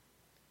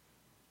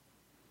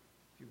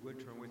would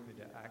turn with me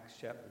to Acts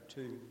chapter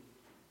 2.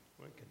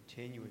 We're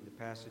continuing the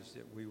passage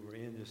that we were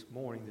in this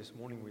morning. This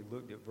morning we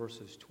looked at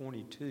verses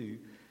 22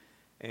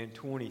 and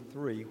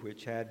 23,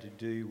 which had to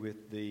do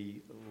with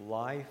the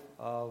life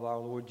of our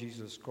Lord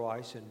Jesus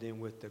Christ and then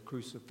with the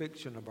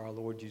crucifixion of our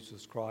Lord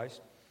Jesus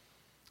Christ.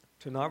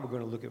 Tonight we're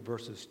going to look at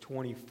verses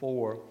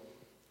 24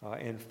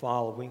 and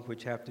following,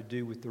 which have to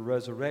do with the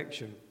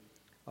resurrection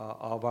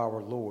of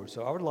our Lord.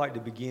 So I would like to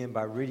begin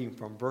by reading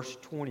from verse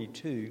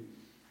 22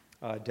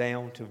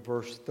 down to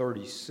verse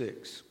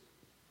 36.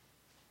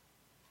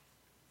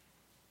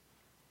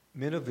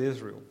 Men of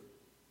Israel,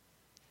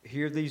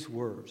 hear these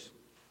words.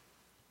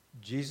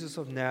 Jesus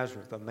of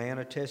Nazareth, a man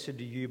attested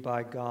to you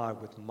by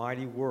God with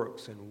mighty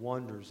works and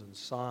wonders and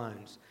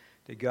signs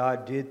that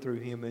God did through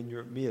him in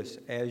your midst,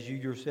 as you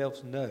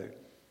yourselves know.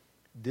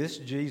 This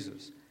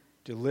Jesus,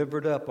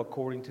 delivered up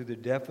according to the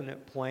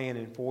definite plan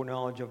and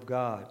foreknowledge of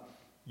God,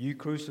 you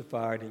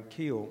crucified and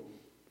killed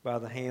by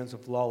the hands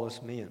of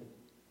lawless men.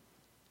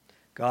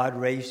 God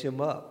raised him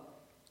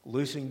up,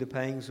 loosing the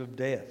pangs of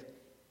death,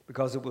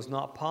 because it was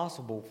not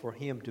possible for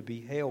him to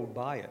be held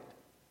by it.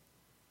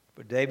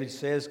 But David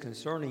says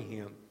concerning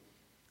him,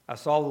 I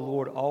saw the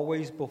Lord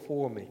always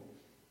before me,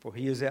 for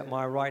he is at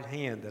my right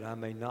hand, that I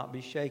may not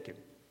be shaken.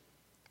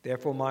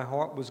 Therefore my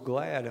heart was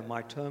glad, and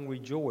my tongue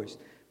rejoiced.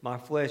 My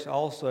flesh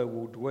also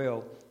will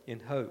dwell in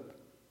hope.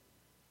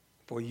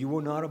 For you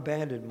will not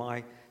abandon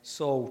my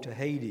soul to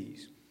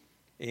Hades,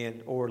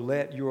 or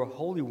let your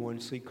Holy One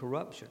see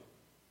corruption.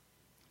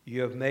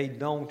 You have made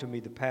known to me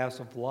the paths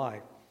of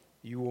life.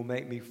 You will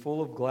make me full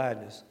of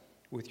gladness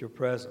with your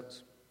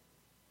presence.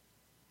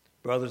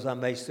 Brothers, I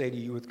may say to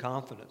you with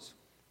confidence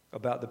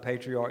about the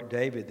patriarch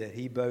David that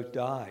he both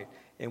died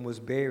and was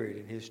buried,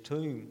 and his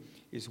tomb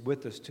is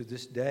with us to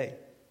this day.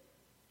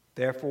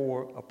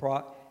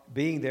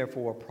 Being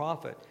therefore a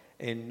prophet,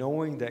 and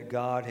knowing that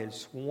God had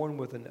sworn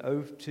with an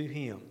oath to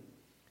him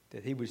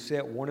that he would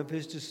set one of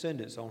his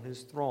descendants on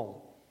his throne,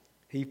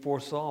 he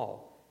foresaw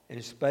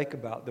and spake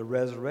about the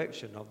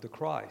resurrection of the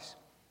Christ,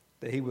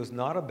 that he was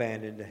not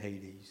abandoned to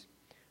Hades,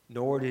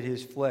 nor did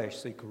his flesh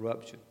see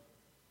corruption.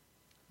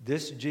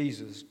 This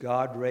Jesus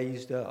God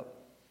raised up,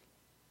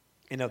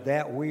 and of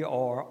that we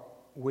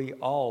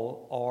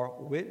all are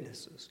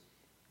witnesses.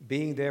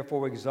 Being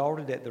therefore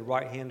exalted at the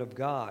right hand of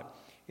God,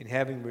 and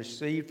having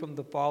received from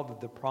the Father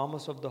the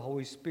promise of the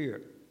Holy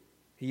Spirit,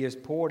 he has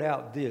poured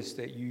out this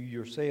that you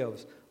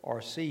yourselves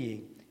are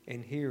seeing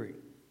and hearing.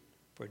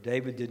 For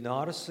David did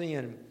not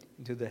ascend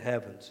into the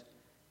heavens,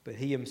 but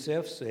he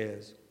himself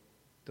says,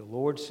 the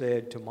Lord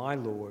said to my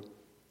Lord,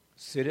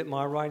 sit at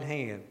my right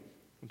hand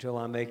until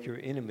I make your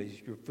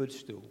enemies your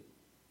footstool.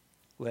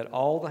 Let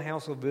all the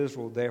house of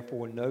Israel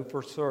therefore know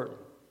for certain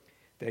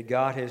that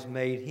God has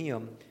made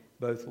him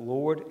both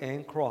Lord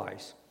and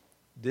Christ,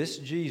 this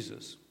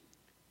Jesus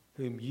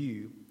whom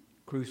you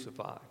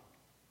crucified.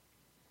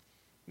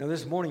 Now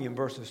this morning in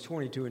verses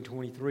 22 and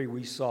 23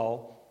 we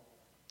saw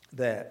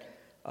that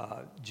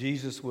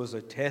Jesus was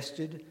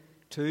attested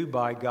to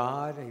by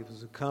God. He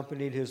was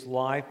accompanied his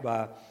life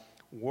by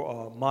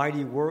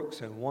mighty works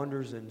and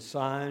wonders and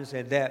signs,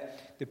 and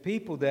that the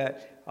people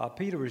that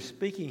Peter is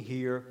speaking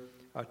here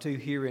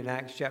to in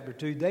Acts chapter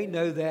 2, they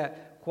know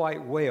that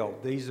quite well.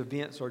 These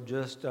events are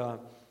just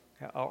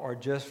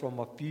from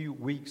a few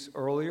weeks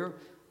earlier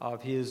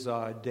of his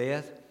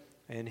death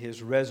and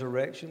his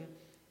resurrection,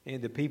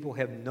 and the people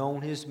have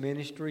known his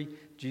ministry.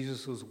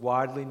 Jesus was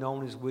widely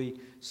known, as we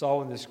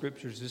saw in the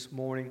scriptures this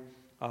morning,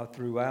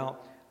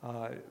 throughout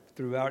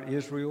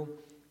Israel.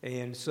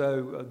 And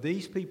so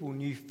these people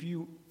knew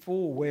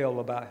full well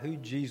about who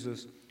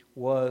Jesus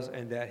was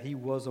and that he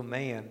was a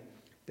man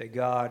that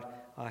God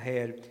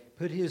had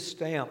put his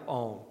stamp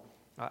on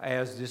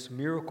as this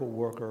miracle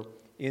worker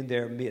in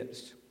their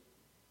midst.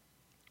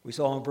 We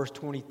saw in verse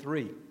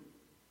 23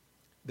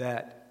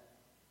 that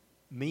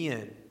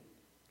men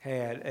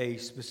had a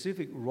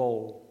specific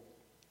role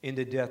in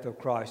the death of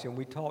Christ, and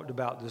we talked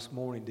about this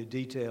morning the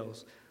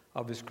details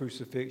of his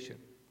crucifixion.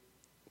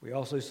 We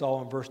also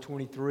saw in verse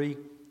 23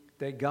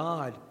 that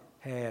God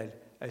had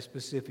a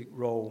specific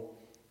role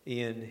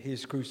in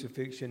his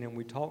crucifixion, and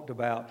we talked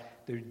about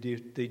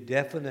the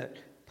definite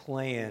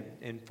plan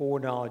and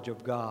foreknowledge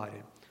of God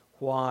and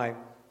why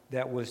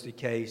that was the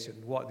case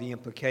and what the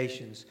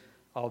implications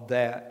of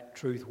that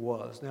truth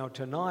was. Now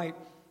tonight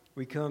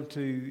we come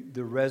to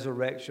the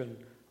resurrection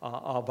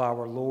of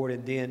our Lord,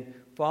 and then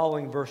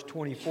following verse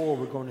 24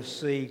 we're going to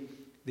see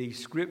the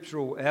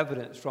scriptural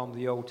evidence from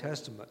the Old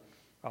Testament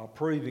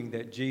proving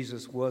that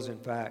Jesus was in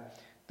fact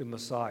the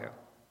Messiah.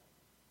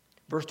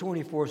 Verse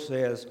 24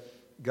 says,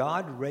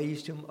 God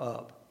raised him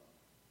up,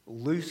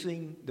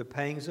 loosing the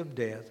pangs of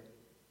death,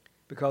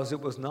 because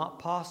it was not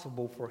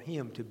possible for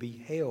him to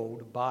be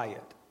held by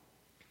it.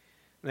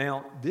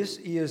 Now, this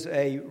is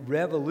a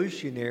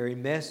revolutionary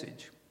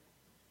message.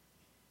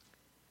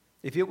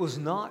 If it was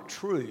not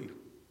true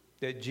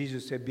that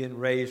Jesus had been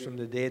raised from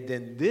the dead,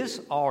 then this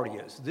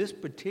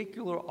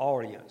particular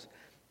audience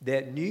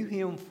that knew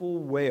him full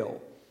well,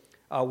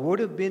 would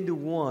have been the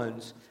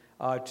ones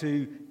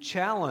to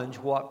challenge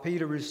what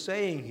Peter is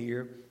saying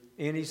here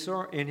in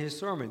his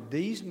sermon.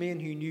 These men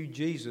who knew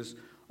Jesus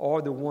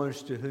are the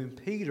ones to whom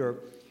Peter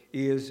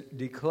is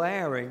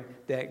declaring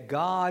that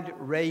God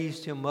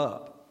raised him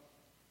up.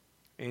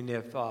 And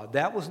if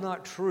that was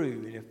not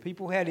true, and if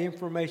people had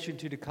information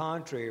to the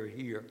contrary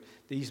here,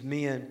 these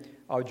men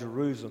of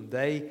Jerusalem,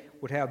 they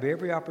would have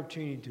every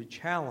opportunity to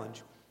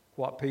challenge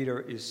what Peter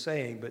is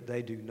saying, but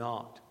they do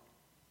not.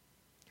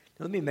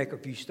 Now, let me make a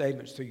few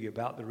statements to you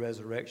about the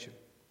resurrection.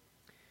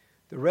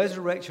 The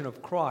resurrection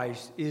of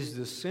Christ is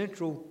the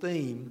central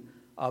theme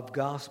of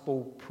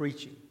gospel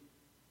preaching.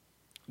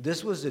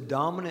 This was the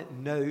dominant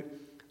note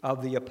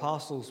of the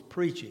apostles'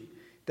 preaching.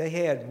 They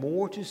had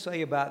more to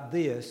say about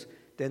this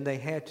than they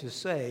had to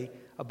say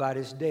about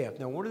his death.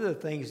 Now, one of the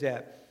things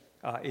that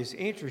is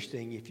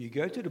interesting, if you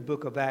go to the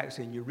book of Acts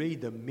and you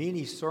read the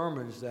many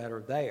sermons that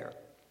are there,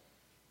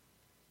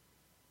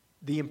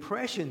 the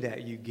impression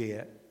that you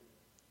get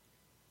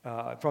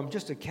from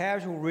just a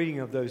casual reading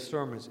of those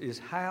sermons is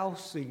how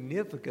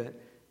significant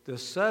the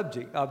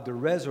subject of the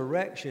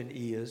resurrection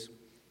is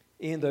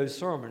in those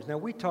sermons. Now,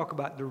 we talk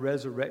about the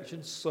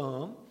resurrection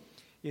some,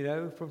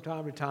 from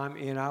time to time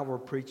in our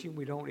preaching.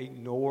 We don't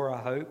ignore,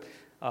 I hope,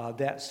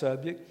 that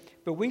subject.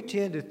 But we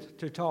tend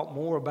to talk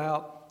more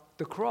about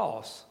the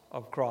cross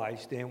of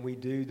Christ than we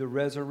do the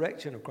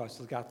resurrection of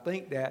Christ. Like, I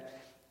think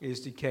that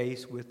is the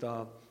case with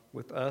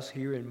us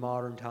here in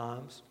modern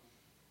times.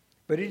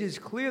 But it is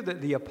clear that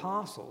the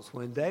apostles,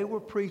 when they were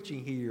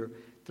preaching here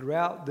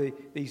throughout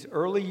these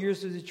early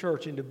years of the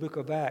church in the book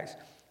of Acts,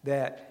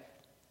 that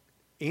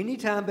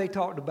anytime they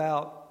talked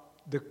about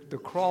the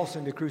cross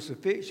and the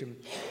crucifixion,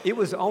 it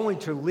was only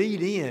to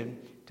lead in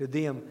to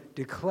them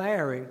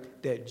declaring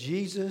that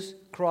Jesus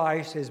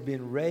Christ has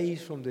been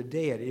raised from the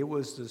dead. It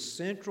was the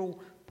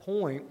central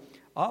point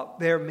of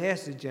their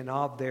message and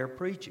of their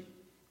preaching.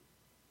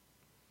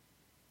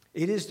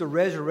 It is the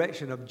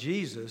resurrection of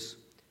Jesus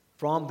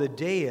from the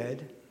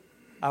dead,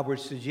 I would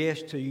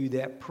suggest to you,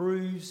 that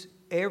proves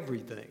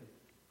everything.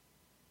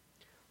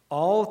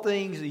 All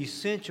things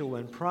essential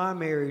and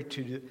primary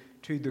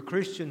to the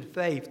Christian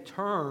faith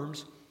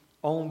turns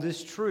on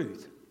this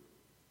truth.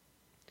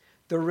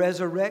 The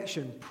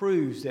resurrection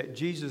proves that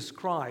Jesus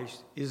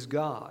Christ is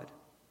God.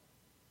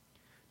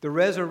 The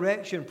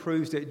resurrection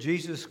proves that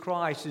Jesus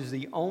Christ is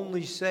the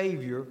only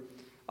Savior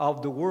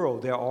of the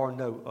world. There are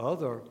no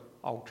other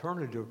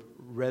alternative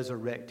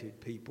resurrected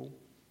people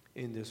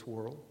in this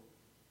world.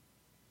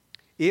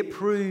 It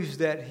proves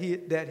that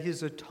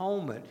his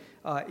atonement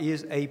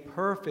is a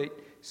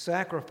perfect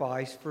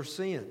sacrifice for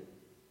sin.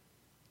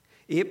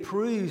 It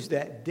proves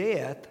that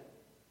death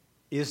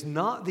is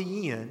not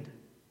the end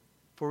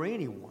for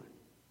anyone.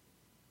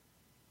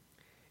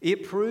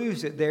 It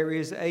proves that there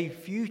is a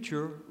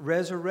future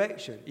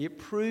resurrection. It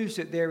proves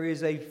that there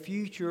is a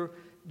future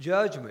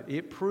judgment.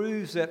 It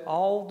proves that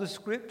all the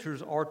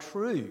Scriptures are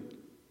true,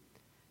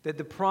 that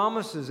the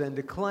promises and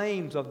the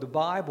claims of the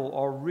Bible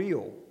are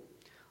real.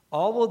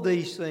 All of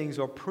these things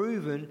are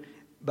proven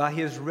by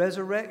his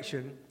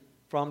resurrection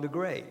from the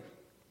grave.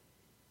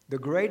 The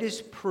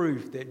greatest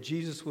proof that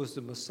Jesus was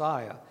the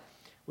Messiah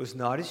was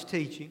not his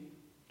teaching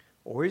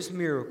or his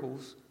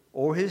miracles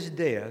or his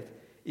death.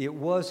 It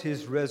was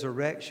his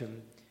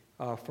resurrection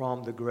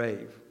from the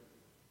grave.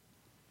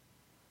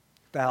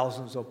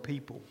 Thousands of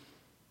people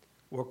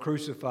were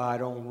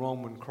crucified on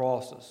Roman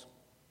crosses.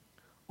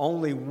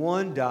 Only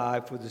one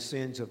died for the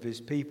sins of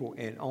his people,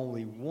 and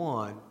only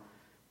one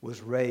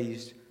was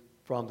raised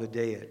from the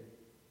dead.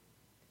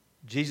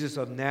 Jesus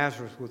of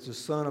Nazareth was the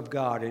Son of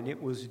God, and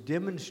it was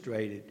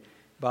demonstrated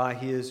by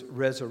his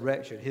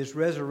resurrection. His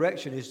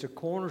resurrection is the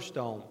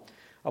cornerstone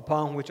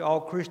upon which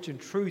all Christian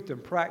truth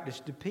and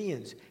practice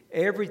depends.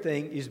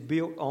 Everything is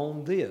built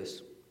on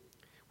this.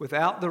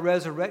 Without the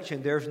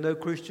resurrection, there's no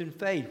Christian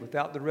faith.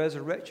 Without the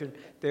resurrection,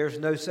 there's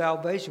no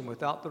salvation.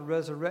 Without the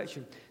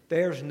resurrection,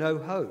 there's no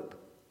hope.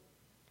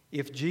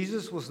 If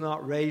Jesus was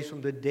not raised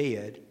from the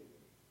dead,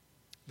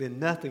 then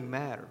nothing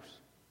matters.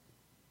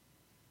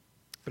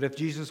 But if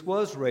Jesus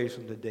was raised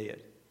from the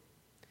dead,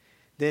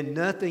 then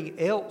nothing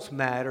else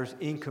matters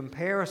in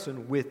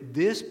comparison with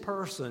this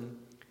person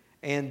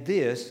and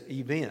this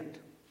event.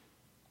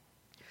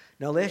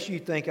 Now, lest you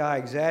think I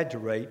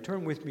exaggerate,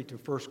 turn with me to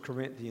 1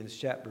 Corinthians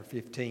chapter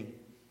 15.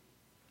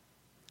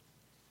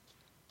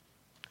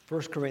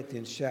 1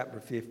 Corinthians chapter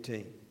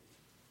 15.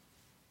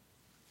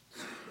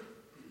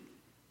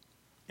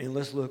 And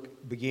let's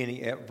look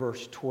beginning at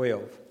verse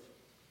 12.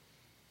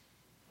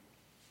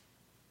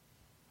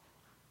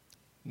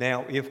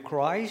 Now, if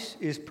Christ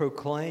is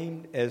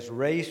proclaimed as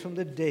raised from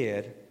the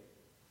dead,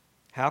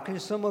 how can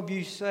some of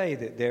you say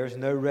that there's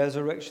no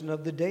resurrection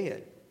of the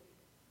dead?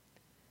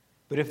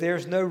 But if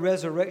there's no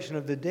resurrection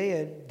of the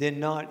dead,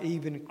 then not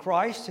even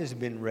Christ has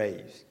been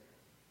raised.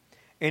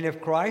 And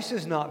if Christ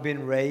has not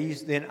been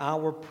raised, then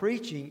our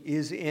preaching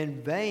is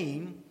in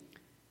vain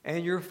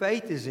and your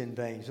faith is in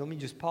vain. So let me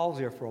just pause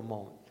there for a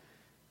moment.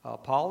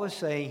 Paul is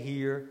saying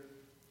here,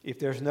 if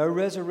there's no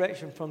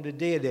resurrection from the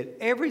dead, that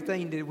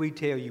everything that we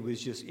tell you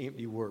is just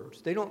empty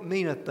words. They don't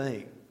mean a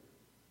thing.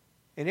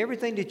 And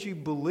everything that you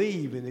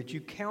believe and that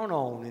you count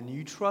on and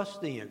you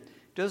trust in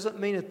doesn't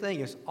mean a thing.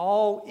 It's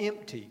all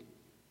empty.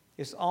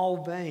 It's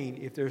all vain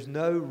if there's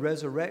no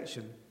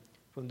resurrection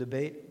from the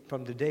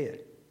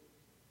dead.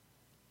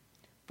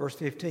 Verse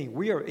 15,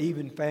 we are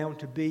even found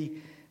to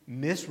be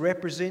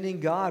misrepresenting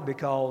God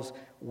because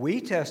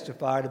we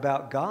testified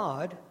about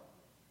God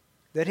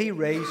that he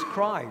raised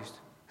Christ,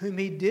 whom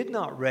he did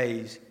not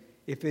raise,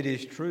 if it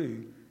is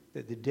true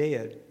that the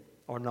dead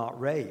are not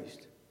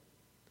raised.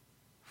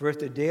 For if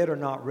the dead are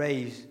not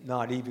raised,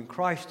 not even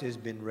Christ has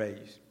been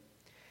raised.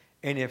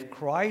 And if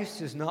Christ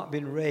has not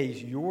been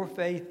raised, your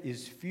faith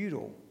is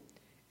futile,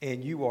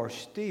 and you are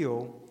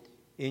still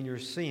in your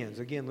sins.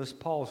 Again, let's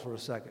pause for a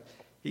second.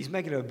 He's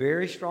making a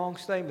very strong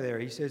statement there.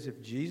 He says,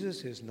 if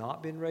Jesus has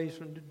not been raised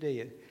from the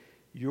dead,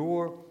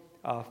 your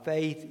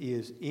faith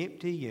is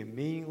empty and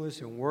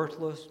meaningless and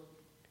worthless,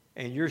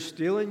 and you're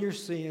still in your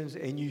sins,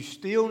 and you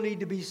still need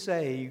to be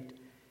saved,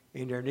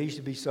 and there needs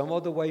to be some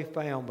other way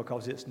found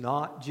because it's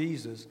not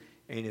Jesus,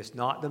 and it's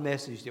not the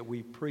message that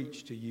we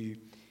preach to you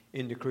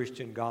in the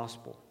Christian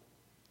gospel.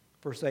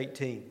 Verse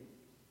 18,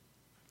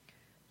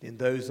 then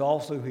those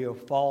also who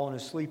have fallen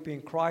asleep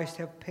in Christ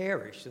have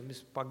perished. And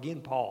this,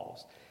 again,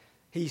 pause.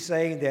 He's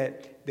saying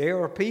that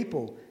there are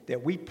people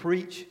that we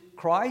preach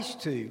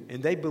Christ to,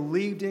 and they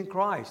believed in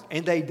Christ,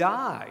 and they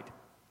died.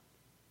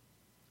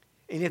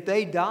 And if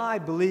they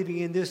died believing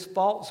in this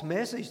false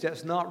message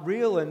that's not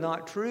real and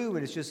not true,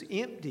 and it's just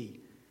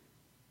empty,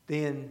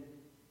 then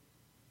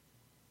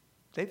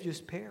they've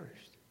just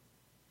perished.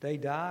 They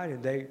died,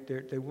 and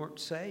they weren't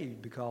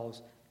saved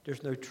because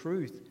there's no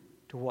truth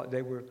to what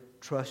they were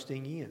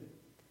trusting in.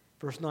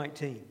 Verse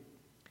 19,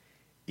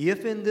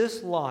 if in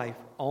this life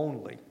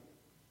only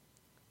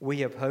we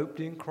have hoped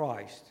in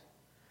Christ,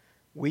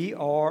 we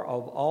are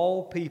of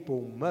all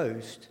people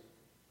most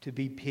to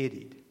be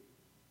pitied.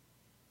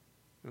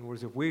 In other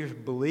words, if we're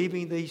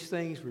believing these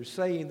things, we're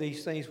saying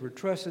these things, we're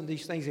trusting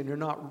these things, and they're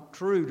not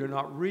true, they're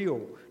not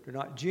real, they're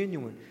not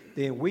genuine,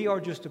 then we are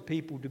just a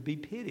people to be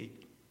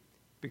pitied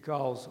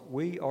because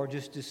we are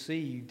just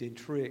deceived and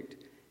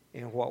tricked,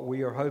 and what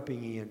we are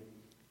hoping in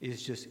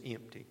is just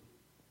empty.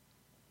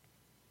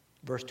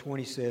 Verse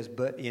 20 says,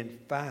 but in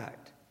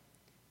fact,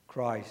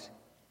 Christ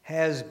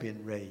has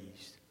been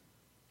raised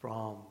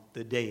from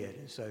the dead.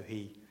 And so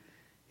he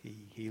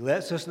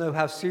lets us know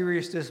how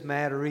serious this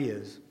matter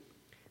is.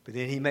 But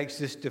then he makes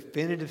this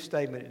definitive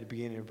statement at the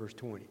beginning of verse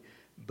 20.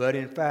 But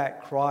in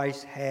fact,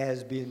 Christ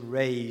has been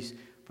raised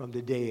from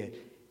the dead.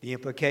 The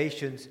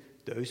implications,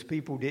 those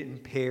people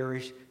didn't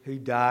perish who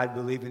died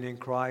believing in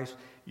Christ.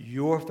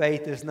 Your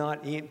faith is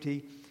not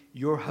empty.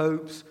 Your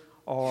hopes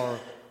are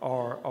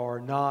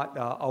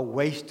not a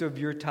waste of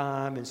your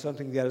time and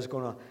something that is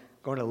going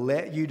to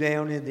let you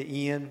down in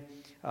the end.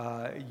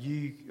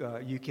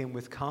 You can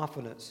with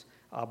confidence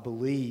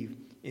believe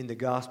in the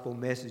gospel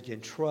message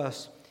and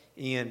trust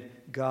in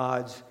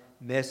God's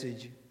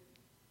message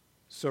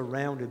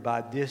surrounded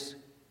by this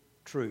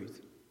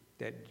truth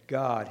that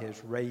God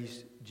has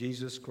raised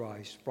Jesus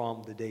Christ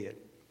from the dead.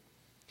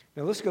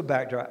 Now let's go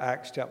back to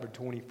Acts chapter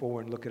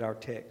 24 and look at our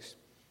text.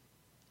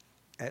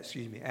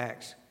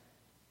 Acts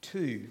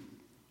 2,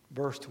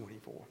 verse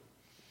 24.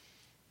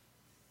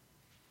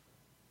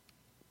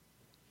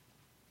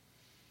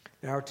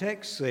 Now our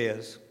text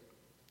says,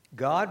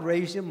 God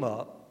raised him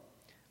up,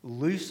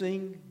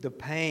 loosing the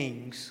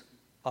pangs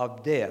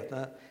of death.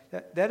 Now,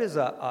 that is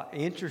an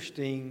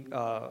interesting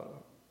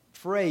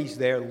phrase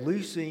there,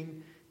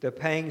 loosing the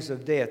pangs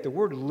of death. The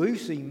word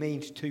loosing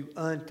means to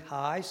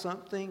untie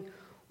something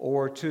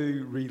or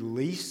to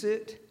release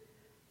it.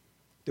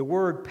 The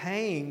word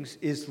pangs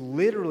is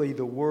literally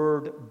the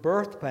word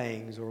birth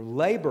pangs or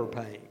labor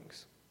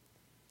pangs.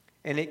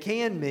 And it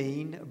can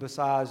mean,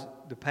 besides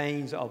the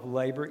pains of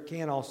labor, it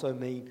can also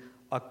mean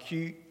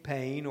acute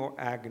pain or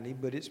agony,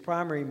 but its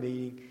primary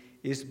meaning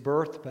is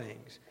birth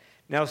pangs.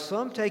 Now,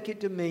 some take it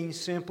to mean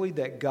simply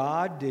that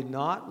God did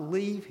not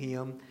leave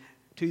him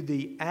to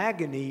the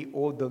agony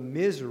or the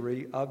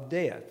misery of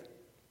death.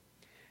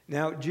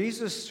 Now,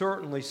 Jesus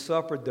certainly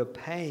suffered the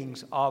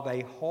pangs of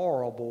a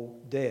horrible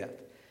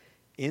death.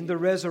 In the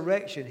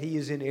resurrection, he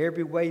is in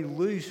every way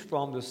loose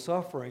from the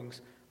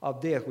sufferings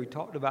of death. We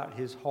talked about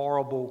his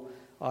horrible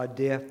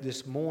death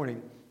this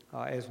morning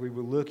as we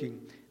were looking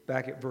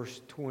back at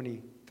verse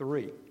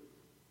 23.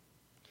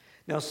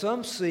 Now,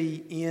 some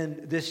see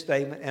in this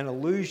statement an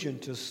allusion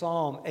to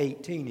Psalm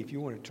 18. If you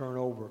want to turn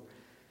over,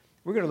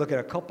 we're going to look at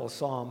a couple of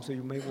Psalms, so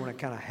you may want to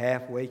kind of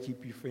halfway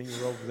keep your finger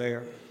over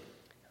there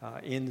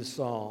in the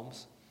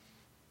Psalms.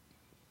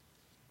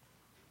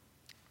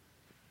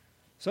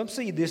 Some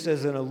see this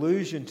as an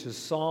allusion to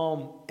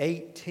Psalm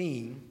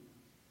 18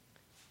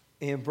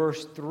 in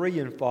verse 3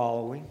 and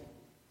following,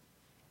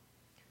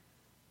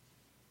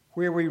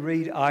 where we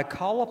read, I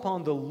call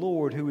upon the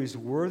Lord who is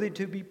worthy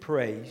to be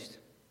praised,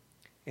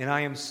 and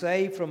I am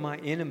saved from my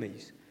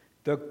enemies.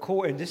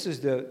 And this is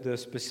the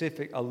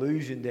specific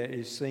allusion that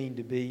is seen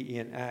to be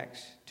in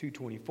Acts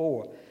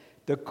 2:24.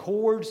 The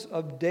cords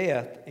of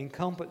death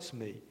encompass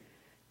me.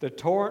 The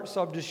torrents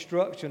of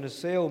destruction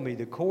assailed me.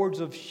 The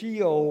cords of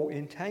Sheol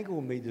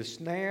entangled me. The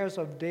snares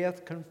of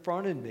death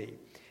confronted me.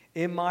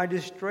 In my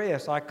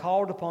distress, I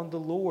called upon the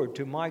Lord.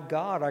 To my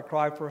God, I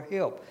cried for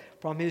help.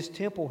 From his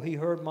temple, he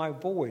heard my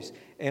voice,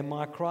 and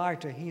my cry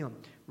to him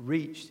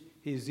reached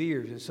his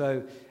ears. And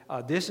so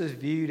this is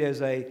viewed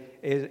as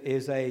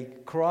a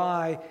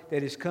cry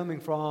that is coming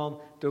from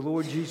the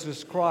Lord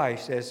Jesus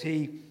Christ as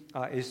he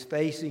is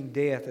facing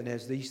death and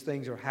as these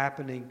things are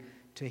happening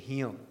to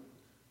him.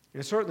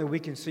 And certainly we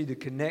can see the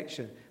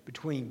connection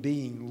between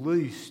being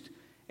loosed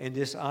and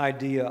this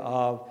idea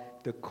of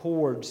the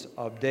cords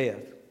of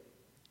death.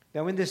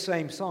 Now, in this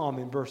same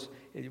psalm,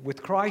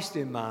 with Christ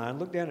in mind,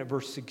 look down at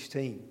verse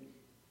 16.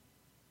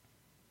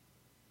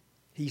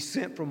 He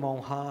sent from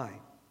on high.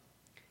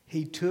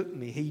 He took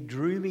me. He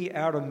drew me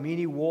out of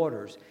many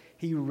waters.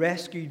 He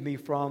rescued me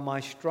from my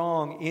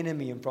strong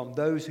enemy and from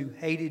those who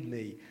hated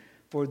me,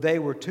 for they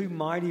were too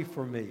mighty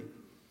for me.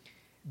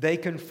 They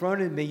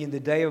confronted me in the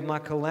day of my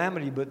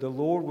calamity, but the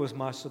Lord was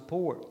my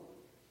support.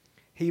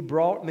 He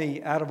brought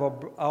me out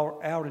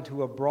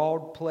into a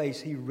broad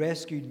place. He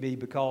rescued me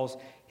because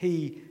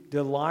he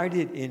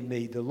delighted in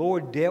me. The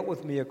Lord dealt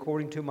with me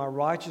according to my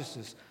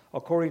righteousness,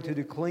 according to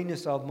the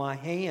cleanness of my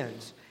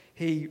hands.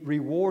 He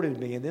rewarded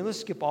me. And then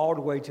let's skip all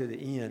the way to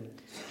the end,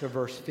 to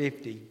verse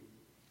 50,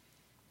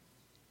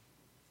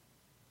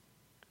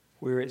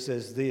 where it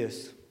says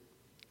this: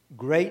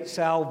 great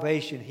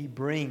salvation he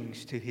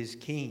brings to his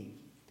king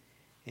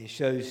and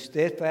shows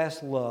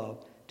steadfast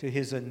love to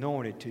his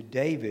anointed, to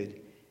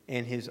David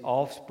and his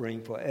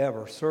offspring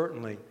forever.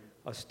 Certainly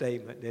a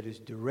statement that is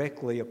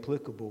directly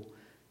applicable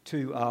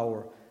to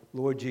our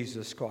Lord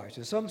Jesus Christ.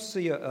 And some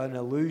see an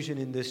allusion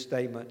in this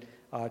statement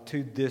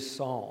to this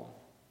psalm.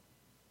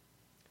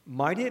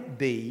 Might it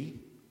be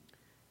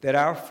that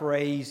our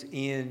phrase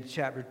in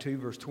chapter 2,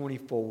 verse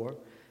 24,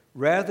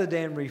 rather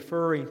than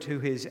referring to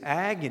his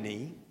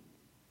agony,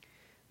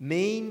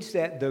 means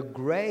that the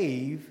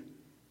grave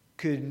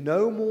could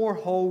no more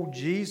hold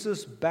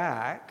Jesus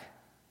back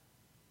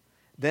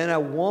than a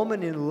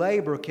woman in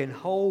labor can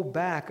hold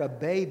back a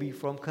baby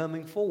from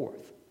coming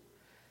forth?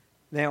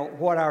 Now,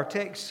 what our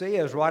text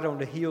says right on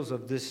the heels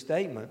of this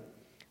statement,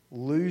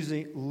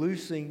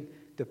 loosing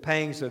the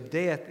pangs of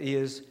death,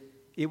 is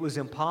it was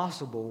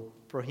impossible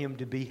for him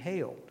to be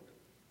held.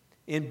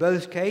 In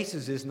both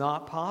cases, it's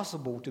not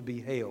possible to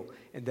be held.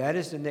 And that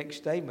is the next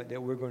statement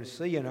that we're going to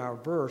see in our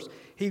verse.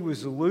 He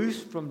was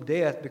loosed from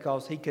death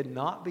because he could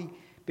not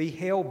be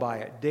held by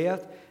it.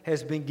 Death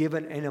has been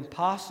given an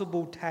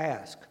impossible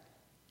task.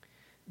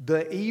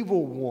 The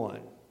evil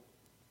one,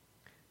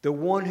 the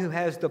one who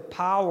has the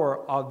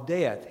power of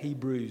death,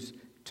 Hebrews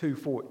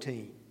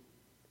 2:14,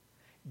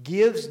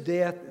 gives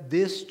death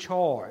this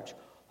charge: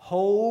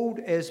 hold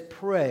as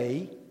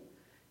prey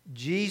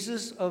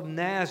Jesus of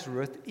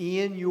Nazareth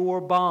in your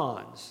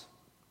bonds.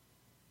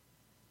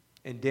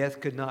 And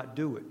death could not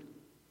do it.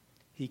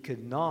 He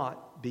could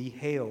not be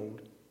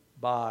held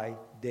by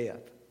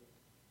death.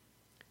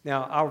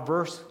 Now, our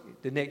verse,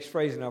 the next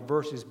phrase in our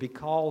verse is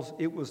because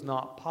it was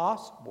not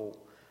possible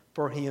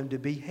for him to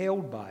be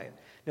held by it.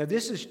 Now,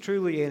 this is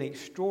truly an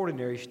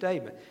extraordinary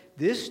statement.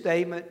 This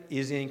statement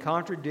is in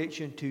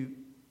contradiction to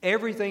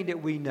everything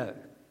that we know.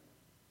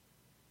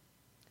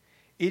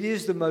 It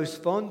is the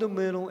most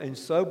fundamental and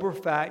sober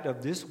fact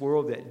of this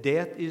world that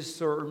death is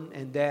certain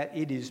and that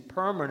it is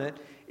permanent.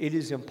 It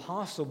is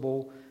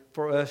impossible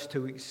for us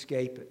to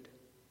escape it.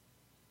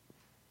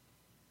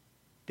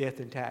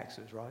 Death and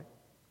taxes, right?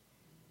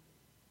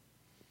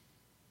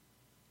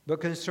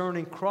 But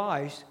concerning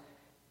Christ,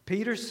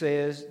 Peter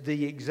says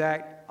the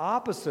exact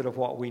opposite of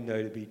what we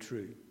know to be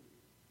true.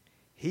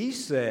 He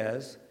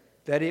says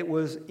that it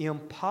was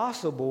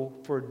impossible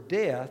for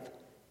death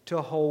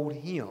to hold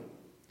him.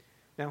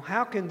 Now,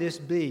 how can this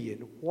be,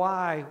 and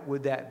why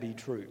would that be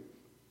true?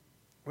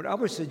 Well, I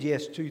would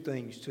suggest two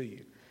things to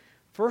you.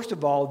 First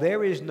of all,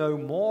 there is no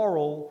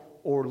moral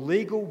or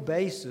legal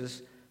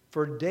basis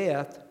for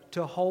death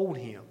to hold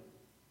him.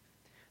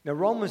 Now,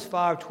 Romans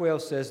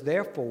 5:12 says,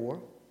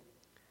 therefore,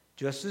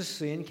 just as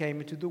sin came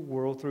into the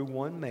world through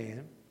one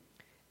man,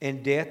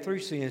 and death through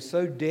sin,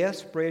 so death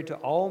spread to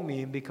all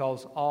men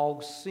because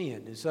all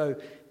sinned. And so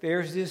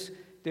there's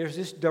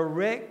this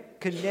direct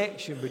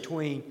connection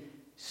between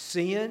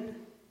sin,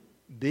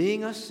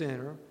 being a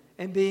sinner,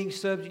 and being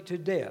subject to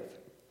death.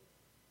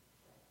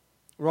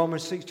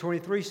 Romans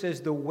 6:23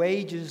 says the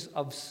wages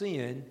of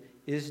sin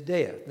is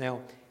death.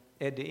 Now,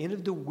 at the end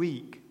of the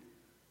week,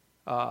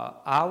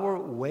 our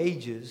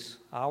wages,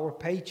 our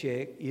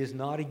paycheck, is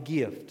not a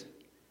gift.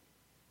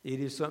 It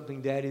is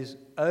something that is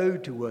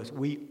owed to us.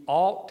 We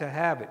ought to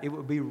have it. It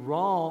would be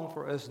wrong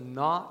for us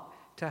not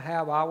to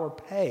have our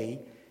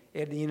pay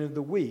at the end of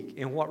the week.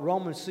 And what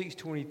Romans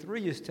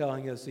 6:23 is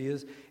telling us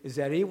is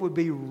that it would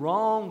be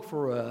wrong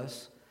for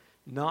us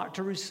not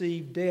to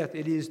receive death.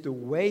 It is the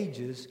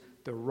wages,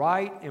 the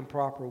right and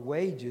proper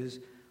wages,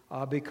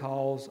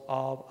 because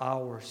of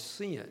our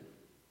sin.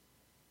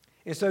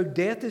 And so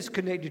death is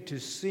connected to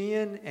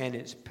sin and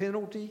its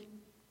penalty.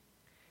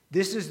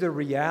 This is the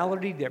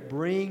reality that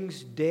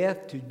brings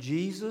death to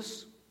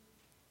Jesus.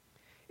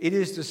 It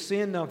is the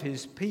sin of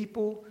his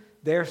people.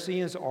 Their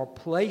sins are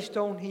placed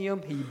on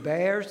him. He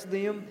bears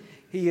them.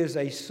 He is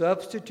a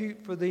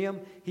substitute for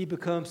them. He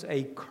becomes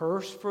a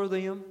curse for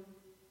them.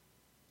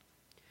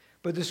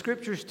 But the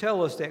Scriptures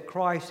tell us that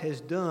Christ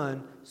has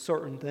done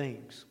certain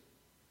things.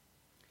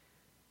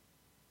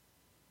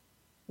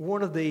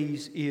 One of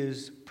these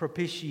is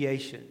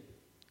propitiation,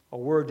 a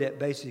word that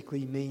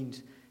basically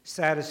means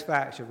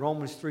satisfaction.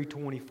 Romans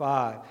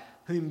 3:25,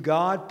 whom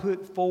God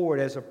put forward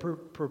as a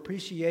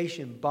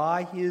propitiation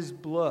by His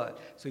blood.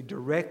 So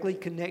directly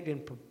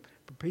connecting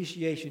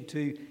propitiation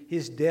to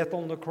His death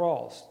on the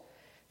cross,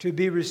 to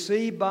be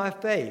received by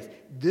faith.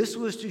 This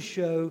was to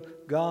show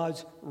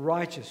God's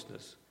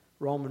righteousness.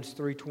 Romans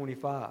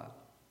 3:25.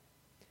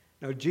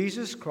 Now,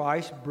 Jesus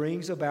Christ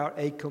brings about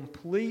a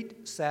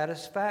complete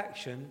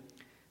satisfaction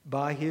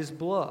by His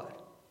blood.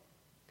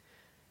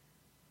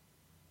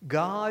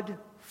 God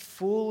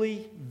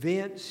fully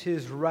vents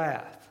His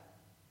wrath.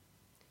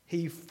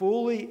 He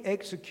fully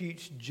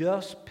executes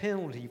just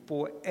penalty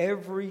for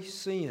every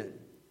sin.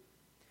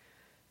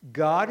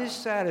 God is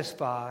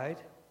satisfied,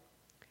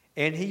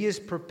 and He is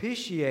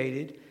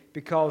propitiated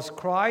because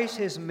Christ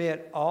has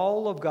met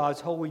all of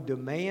God's holy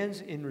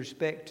demands in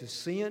respect to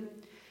sin,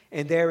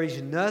 and there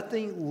is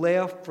nothing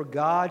left for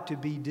God to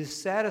be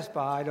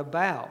dissatisfied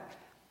about.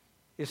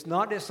 It's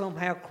not that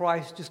somehow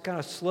Christ just kind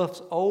of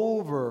sloughs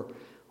over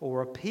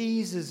or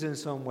appeases in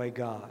some way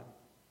God.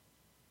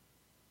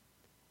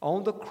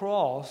 On the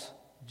cross,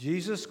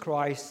 Jesus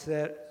Christ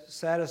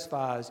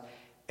satisfies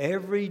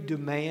every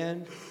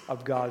demand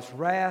of God's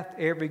wrath,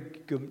 every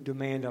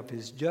demand of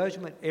His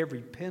judgment, every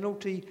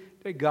penalty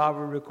that God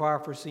would require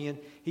for sin.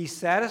 He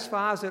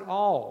satisfies it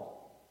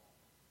all.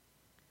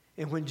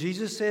 And when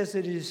Jesus says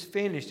that it is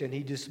finished and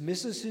He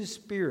dismisses His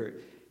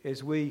Spirit,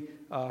 as we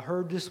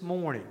heard this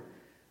morning,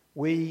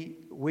 we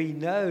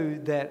know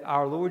that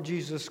our Lord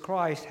Jesus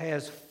Christ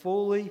has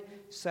fully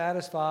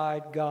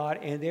satisfied God,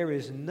 and there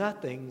is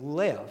nothing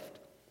left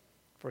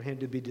for Him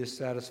to be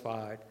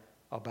dissatisfied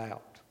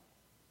about.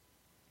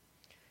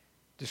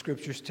 The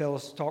Scriptures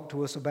talk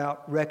to us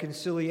about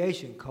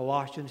reconciliation.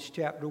 Colossians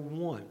chapter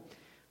 1,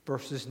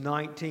 verses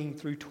 19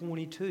 through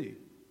 22.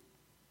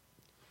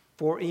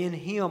 For in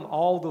Him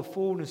all the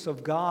fullness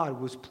of God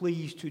was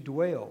pleased to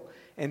dwell,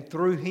 and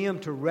through Him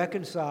to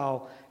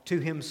reconcile to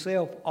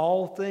Himself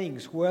all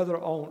things, whether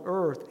on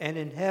earth and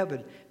in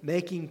heaven,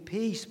 making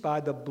peace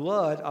by the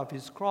blood of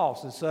His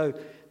cross. And so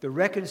the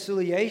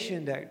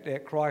reconciliation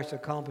that Christ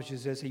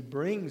accomplishes as He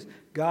brings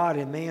God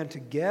and man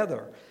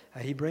together,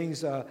 He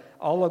brings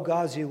all of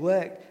God's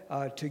elect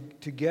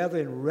together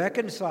and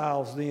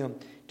reconciles them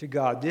to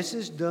God. This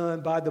is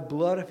done by the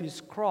blood of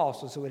His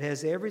cross, and so it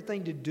has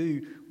everything to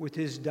do with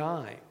His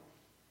dying.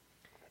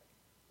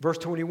 Verse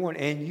 21,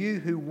 and you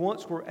who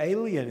once were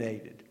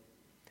alienated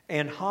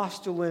and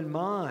hostile in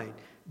mind,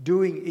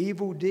 doing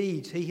evil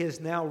deeds, He has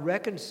now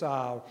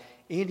reconciled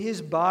in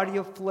His body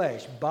of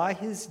flesh by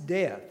His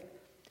death,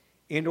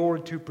 in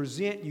order to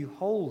present you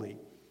holy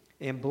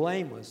and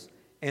blameless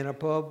and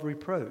above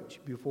reproach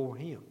before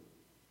Him.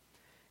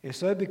 And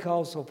so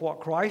because of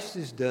what Christ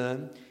has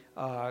done,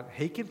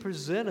 He can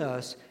present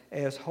us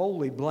as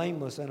holy,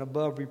 blameless, and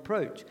above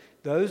reproach.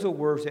 Those are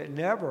words that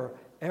never,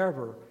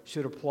 ever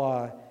should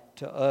apply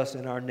to us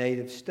in our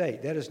native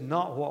state. That is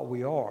not what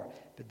we are,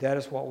 but that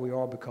is what we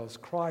are because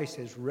Christ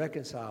has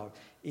reconciled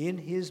in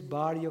His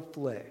body of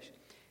flesh,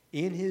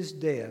 in His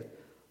death,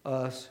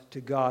 us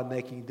to God,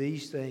 making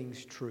these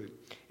things true.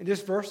 And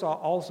this verse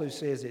also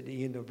says at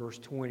the end of verse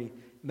 20,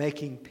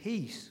 making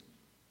peace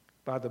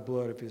by the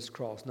blood of His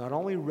cross. Not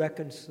only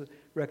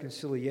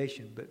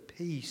reconciliation, but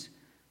peace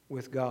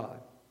with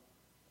God.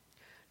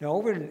 Now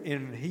over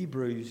in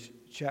Hebrews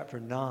chapter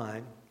 9,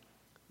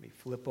 let me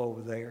flip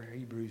over there,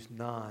 Hebrews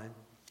 9,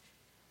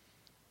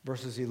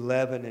 verses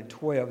 11 and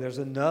 12. There's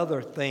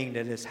another thing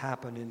that has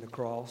happened in the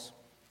cross.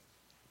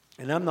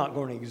 And I'm not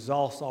going to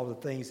exhaust all the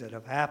things that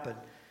have happened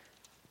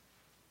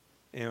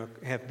and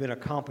have been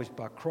accomplished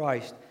by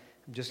Christ.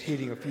 I'm just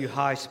hitting a few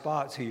high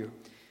spots here.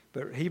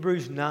 But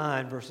Hebrews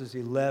 9, verses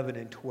 11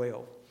 and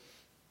 12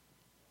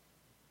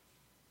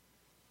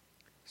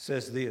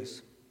 says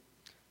this,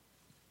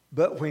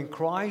 but when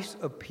Christ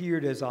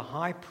appeared as a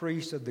high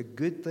priest of the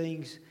good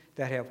things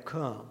that have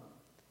come,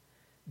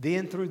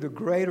 then through the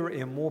greater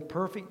and more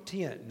perfect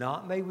tent,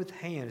 not made with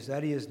hands,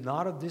 that is,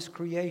 not of this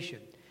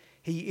creation,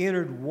 He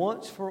entered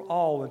once for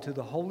all into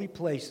the holy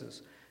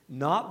places,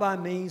 not by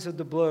means of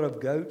the blood of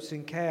goats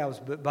and calves,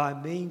 but by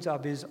means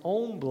of His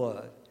own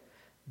blood,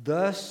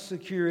 thus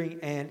securing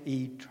an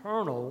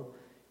eternal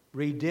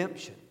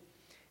redemption.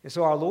 And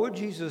so our Lord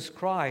Jesus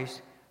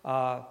Christ,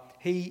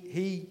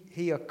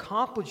 He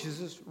accomplishes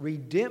this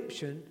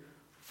redemption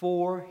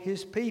for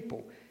His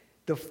people.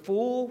 The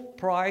full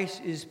price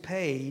is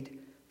paid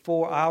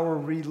for our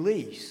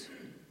release.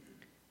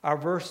 Our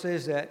verse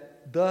says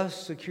that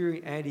thus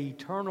securing an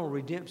eternal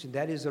redemption.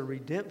 That is a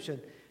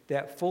redemption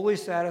that fully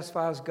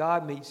satisfies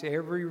God, meets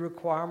every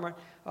requirement,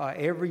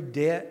 every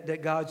debt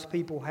that God's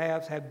people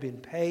have been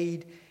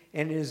paid,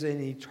 and is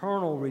an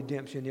eternal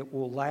redemption. It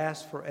will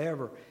last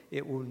forever.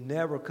 It will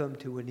never come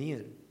to an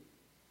end.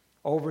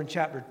 Over in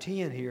chapter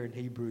 10 here in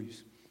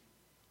Hebrews,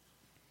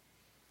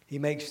 He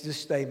makes this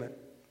statement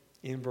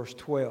in verse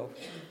 12.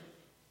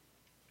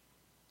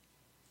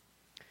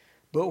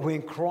 But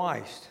when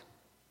Christ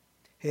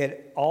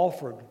had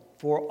offered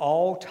for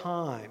all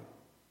time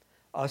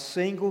a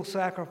single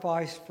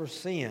sacrifice for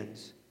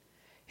sins,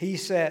 he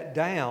sat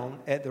down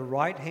at the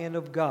right hand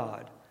of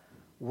God,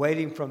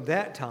 waiting from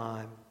that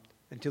time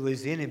until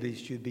his enemies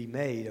should be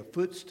made a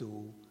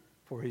footstool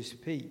for his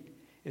feet.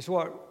 It's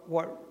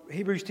what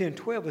Hebrews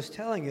 10:12 is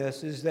telling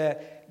us, is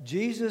that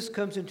Jesus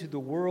comes into the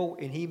world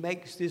and he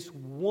makes this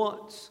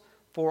once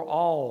for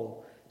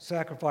all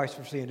sacrifice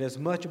for sin. There's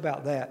much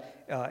about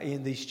that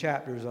in these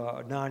chapters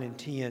 9 and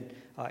 10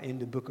 in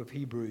the book of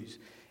Hebrews.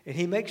 And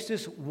he makes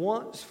this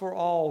once for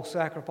all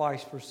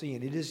sacrifice for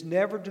sin. It is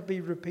never to be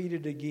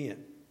repeated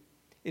again.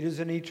 It is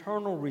an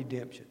eternal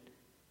redemption.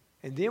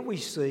 And then we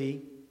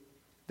see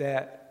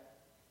that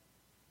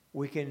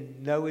we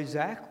can know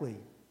exactly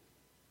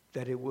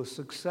that it was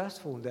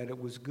successful, and that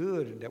it was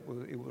good, and that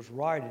it was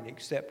right and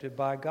accepted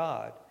by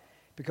God.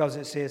 Because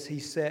it says he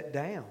sat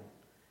down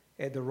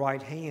at the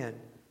right hand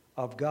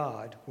of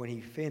God when he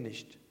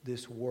finished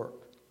this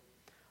work.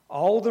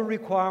 All the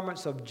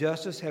requirements of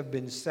justice have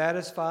been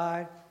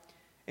satisfied.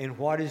 And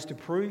what is the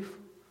proof?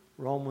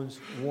 Romans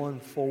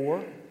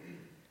 1:4.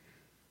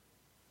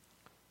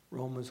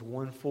 Romans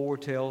 1:4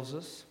 tells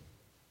us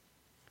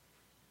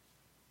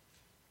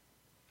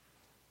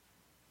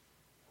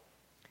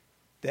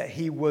that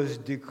he was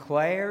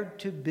declared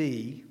to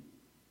be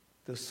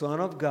the Son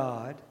of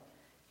God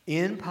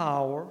in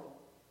power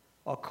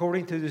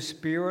according to the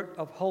Spirit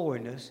of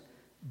holiness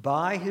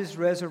by his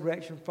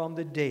resurrection from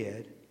the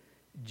dead,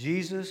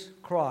 Jesus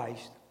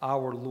Christ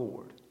our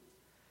Lord.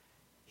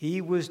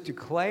 He was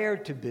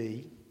declared to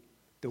be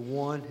the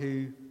one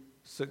who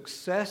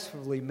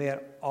successfully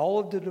met all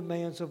of the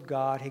demands of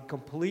God. He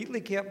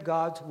completely kept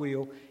God's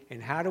will.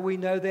 And how do we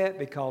know that?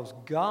 Because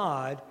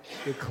God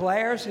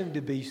declares him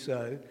to be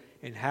so.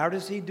 And how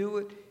does he do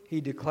it?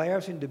 He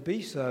declares him to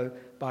be so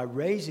by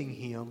raising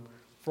him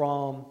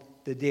from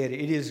the dead.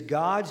 It is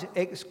God's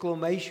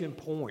exclamation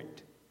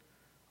point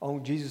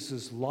on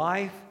Jesus'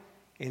 life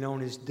and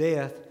on his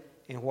death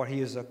and what he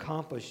has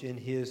accomplished in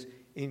his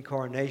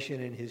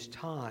incarnation and his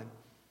time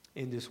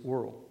in this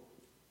world.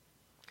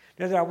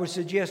 Now, I would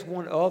suggest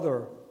one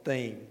other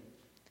thing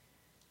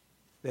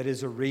that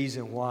is a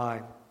reason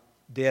why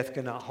death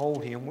cannot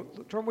hold him.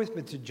 Turn with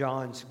me to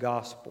John's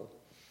Gospel.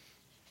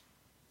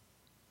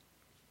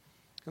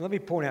 And let me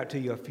point out to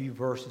you a few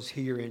verses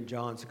here in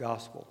John's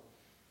Gospel.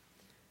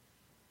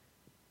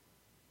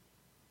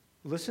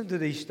 Listen to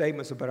these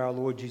statements about our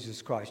Lord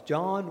Jesus Christ.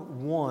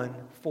 John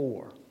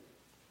 1:4.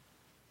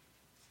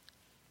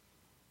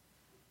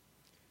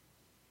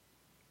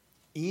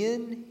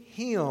 In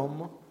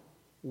him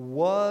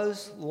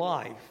was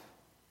life,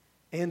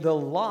 and the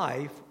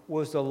life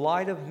was the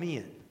light of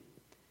men.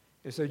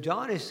 And so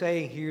John is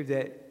saying here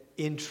that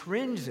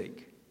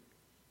intrinsic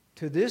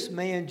to this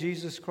man,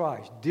 Jesus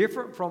Christ,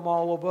 different from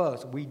all of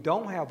us, we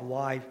don't have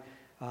life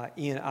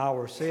in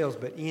ourselves,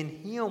 but in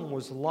him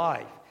was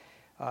life.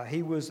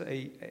 He was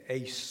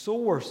a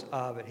source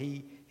of it.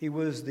 He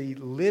was the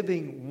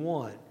living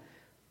one.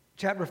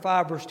 Chapter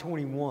 5, verse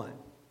 21.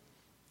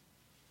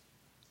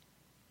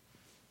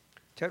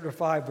 Chapter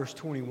 5, verse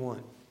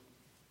 21.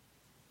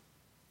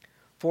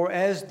 For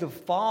as the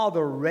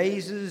Father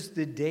raises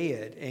the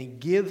dead and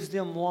gives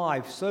them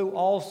life, so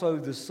also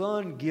the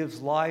Son gives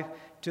life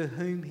to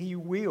whom he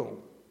will.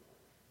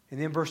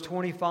 And then verse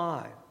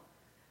 25.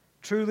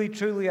 Truly,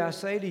 truly, I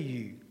say to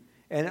you,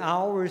 an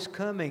hour is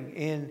coming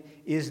and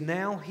is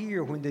now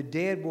here when the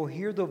dead will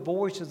hear the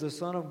voice of the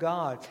Son of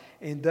God,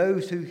 and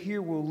those who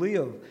hear will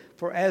live.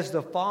 For as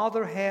the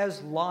Father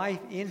has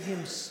life in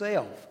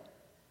himself,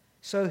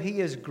 so he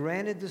has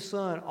granted the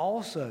Son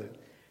also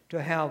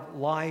to have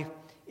life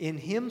in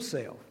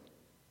himself.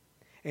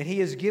 And he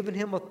has given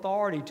him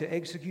authority to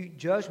execute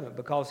judgment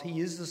because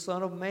he is the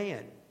Son of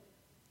Man.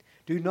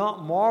 Do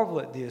not marvel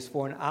at this,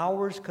 for an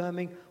hour is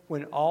coming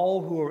when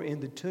all who are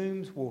in the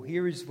tombs will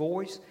hear his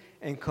voice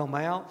and come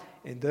out,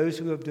 and those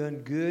who have done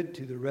good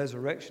to the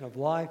resurrection of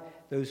life,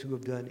 those who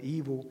have done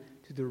evil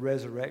to the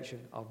resurrection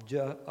of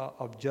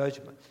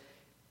judgment.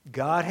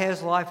 God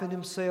has life in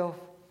himself.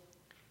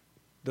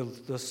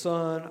 The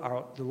Son,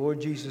 the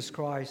Lord Jesus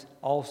Christ,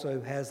 also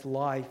has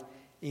life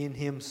in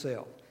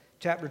himself.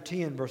 Chapter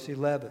 10, verse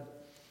 11.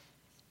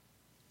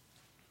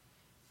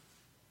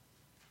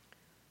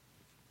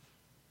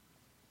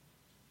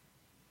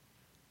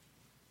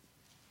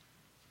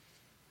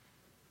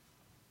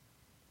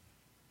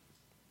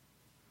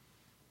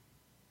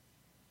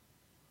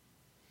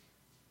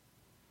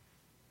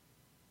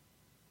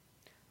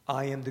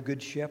 I am the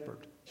good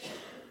shepherd.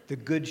 The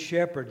good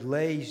shepherd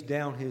lays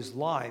down his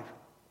life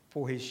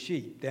for his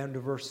sheep. Down to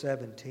verse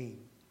 17.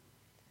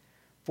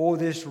 For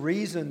this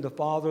reason the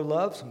Father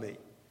loves me,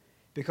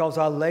 because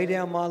I lay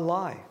down my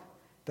life,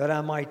 that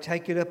I might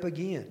take it up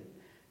again.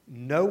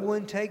 No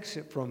one takes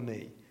it from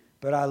me,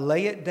 but I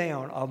lay it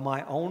down of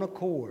my own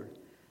accord.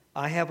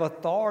 I have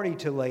authority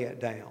to lay it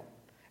down,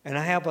 and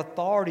I have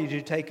authority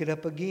to take it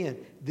up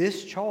again.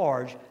 This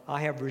charge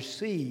I have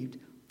received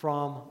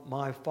from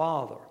my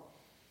Father.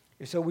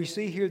 And so we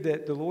see here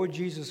that the Lord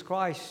Jesus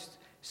Christ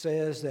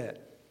says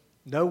that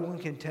no one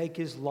can take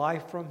his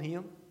life from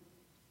him.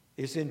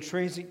 It's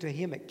intrinsic to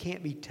him. It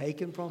can't be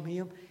taken from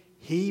him.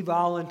 He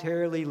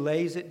voluntarily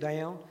lays it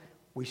down.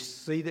 We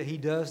see that he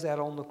does that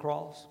on the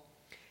cross.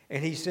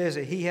 And he says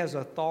that he has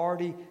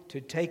authority to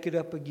take it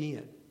up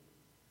again.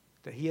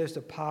 That he has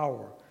the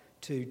power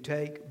to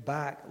take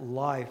back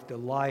life, the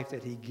life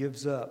that he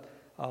gives up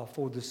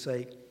for the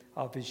sake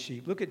of his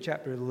sheep. Look at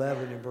chapter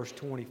 11 and verse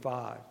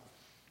 25.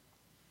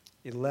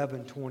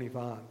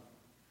 11:25.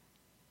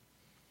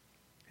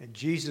 And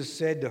Jesus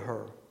said to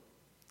her,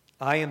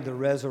 I am the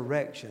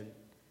resurrection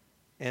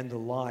and the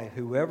life.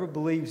 Whoever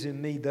believes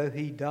in me, though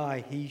he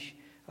die,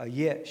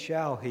 yet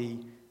shall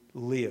he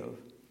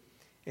live.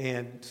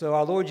 And so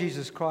our Lord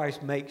Jesus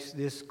Christ makes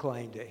this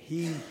claim that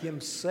he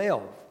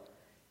himself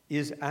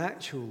is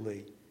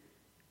actually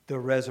the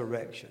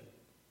resurrection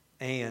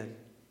and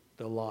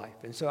the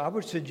life. And so I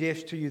would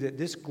suggest to you that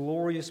this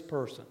glorious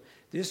person,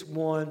 this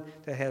one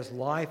that has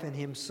life in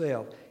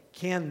himself,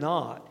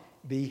 cannot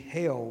be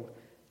held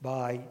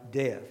by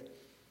death.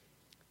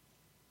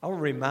 I will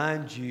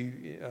remind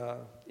you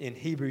in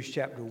Hebrews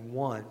chapter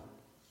 1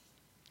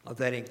 of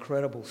that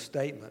incredible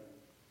statement.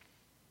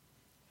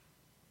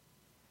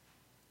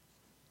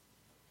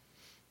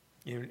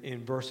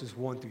 In verses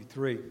 1 through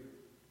 3.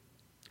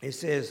 It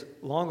says,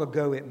 long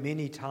ago at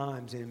many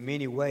times and in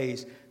many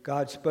ways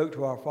God spoke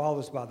to our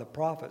fathers by the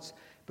prophets,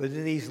 but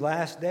in these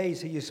last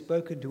days he has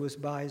spoken to us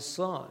by his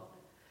Son,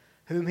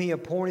 whom he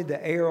appointed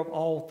the heir of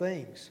all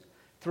things,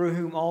 through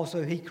whom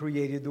also he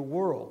created the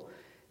world.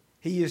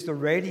 He is the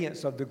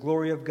radiance of the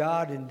glory of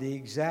God and the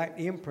exact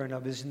imprint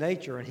of his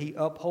nature, and he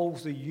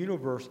upholds the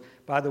universe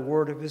by the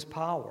word of his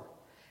power.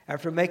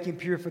 After making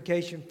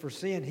purification for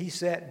sin, he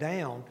sat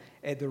down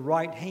at the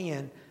right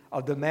hand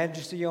of the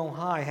Majesty on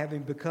high,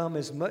 having become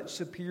as much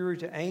superior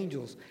to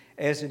angels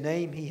as the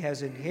name he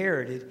has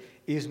inherited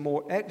is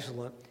more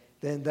excellent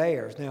than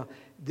theirs. Now,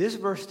 this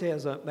verse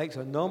makes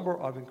a number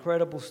of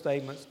incredible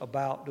statements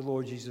about the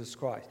Lord Jesus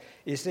Christ.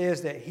 It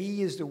says that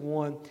he is the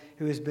one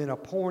who has been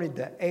appointed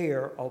the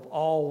heir of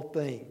all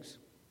things.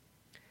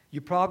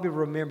 You probably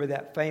remember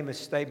that famous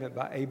statement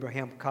by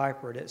Abraham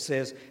Kuyper that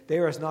says,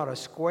 there is not a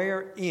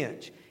square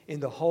inch in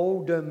the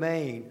whole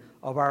domain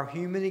of our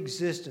human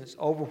existence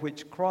over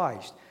which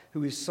Christ,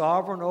 who is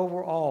sovereign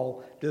over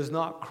all, does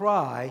not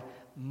cry,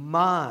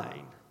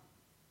 mine,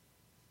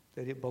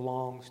 that it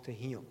belongs to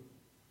him.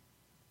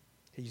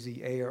 He's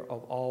the heir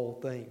of all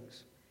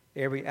things.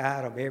 Every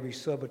atom, every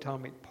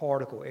subatomic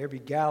particle, every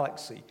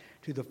galaxy,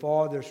 to the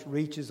farthest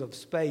reaches of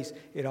space,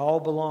 it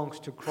all belongs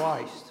to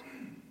Christ.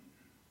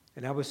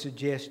 And I would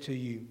suggest to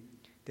you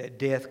that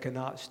death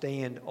cannot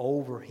stand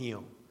over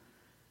him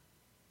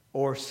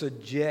or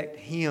subject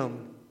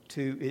him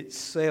to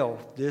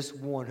itself, this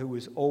one who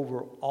is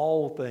over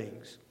all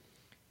things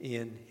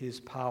in his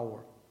power.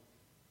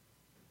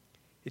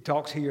 It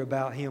talks here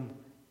about him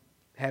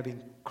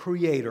having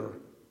creator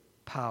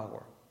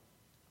power.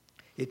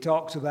 It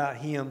talks about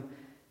him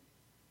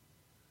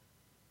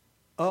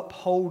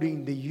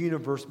upholding the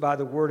universe by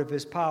the word of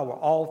his power.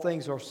 All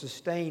things are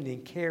sustained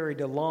and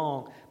carried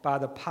along by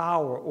the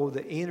power or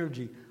the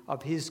energy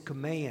of his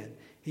command.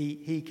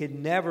 He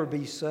can never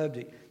be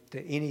subject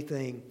to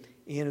anything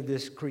in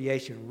this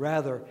creation.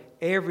 Rather,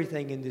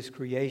 everything in this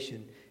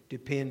creation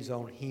depends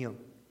on him.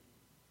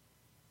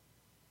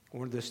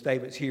 One of the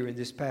statements here in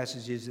this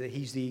passage is that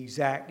he's the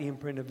exact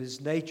imprint of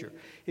his nature.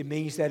 It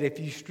means that if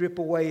you strip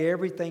away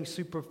everything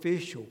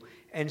superficial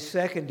and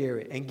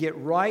secondary and get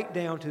right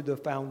down to the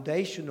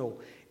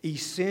foundational,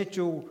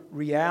 essential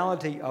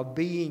reality of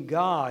being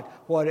God,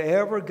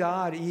 whatever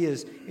God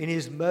is in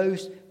his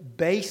most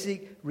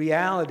basic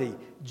reality,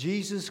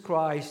 Jesus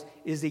Christ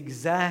is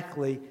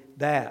exactly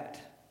that.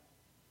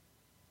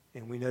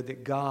 And we know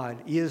that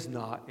God is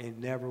not and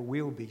never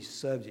will be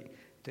subject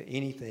to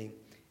anything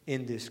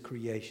in this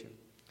creation.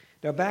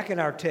 Now, back in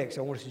our text,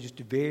 I want us to just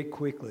do very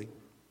quickly,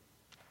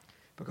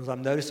 because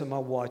I'm noticing my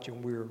watch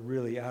and we're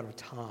really out of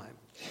time,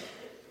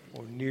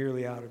 or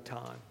nearly out of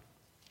time.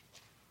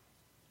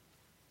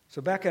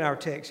 So back in our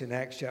text in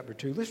Acts chapter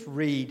 2, let's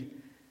read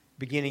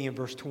beginning in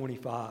verse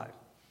 25.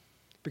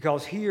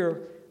 Because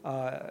here,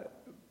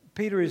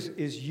 Peter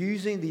is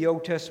using the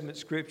Old Testament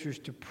scriptures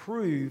to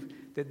prove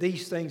that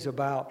these things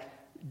about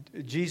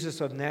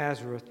Jesus of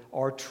Nazareth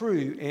are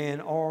true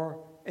and are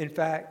in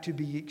fact to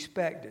be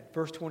expected.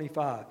 Verse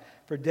 25.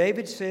 For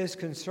David says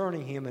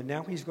concerning him, and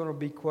now he's going to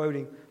be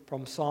quoting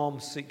from Psalm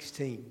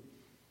 16.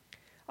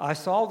 I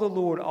saw the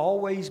Lord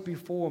always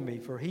before me,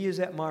 for he is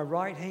at my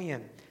right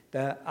hand,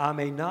 that I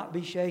may not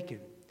be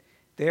shaken.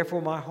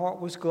 Therefore my heart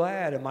was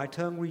glad, and my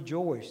tongue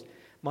rejoiced.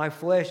 My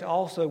flesh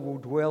also will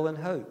dwell in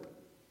hope.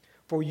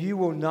 For you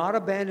will not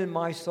abandon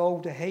my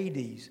soul to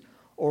Hades,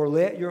 or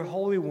let your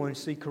Holy One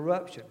see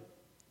corruption.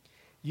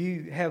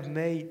 You have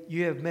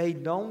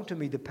made known to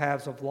me the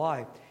paths of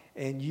life,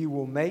 and you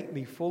will make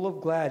me full of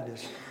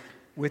gladness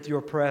with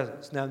your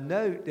presence. Now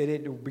note that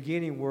in the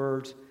beginning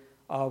words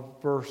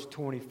of verse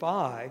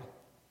 25,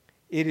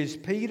 it is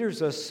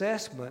Peter's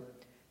assessment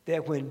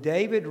that when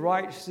David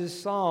writes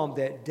this psalm,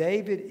 that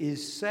David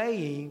is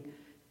saying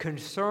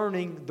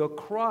concerning the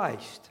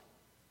Christ,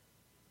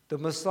 the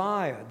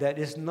Messiah, that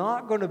is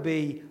not going to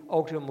be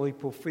ultimately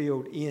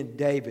fulfilled in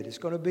David. It's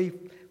going to be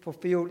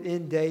fulfilled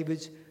in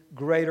David's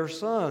greater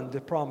son, the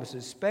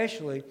promises,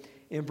 especially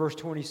in verse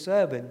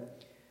 27,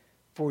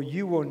 for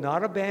you will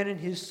not abandon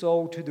his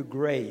soul to the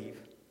grave,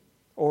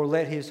 or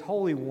let his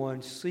Holy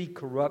One see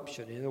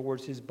corruption. In other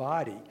words, his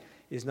body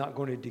is not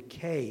going to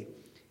decay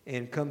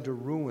and come to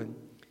ruin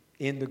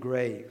in the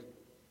grave.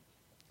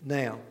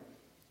 Now,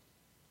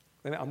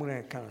 I'm going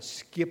to kind of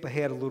skip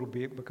ahead a little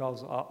bit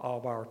because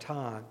of our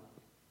time.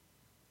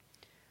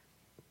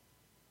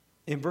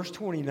 In verse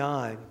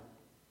 29,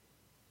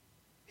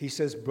 he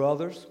says,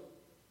 brothers,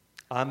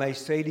 I may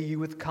say to you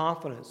with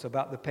confidence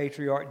about the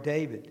patriarch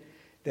David,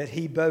 that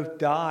he both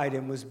died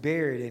and was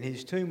buried, and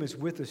his tomb is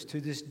with us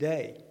to this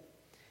day.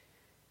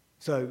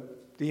 So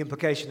the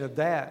implication of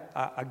that,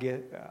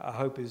 I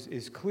hope,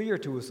 is clear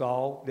to us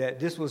all, that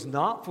this was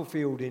not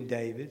fulfilled in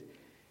David.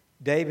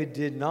 David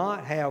did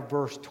not have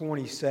verse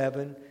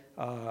 27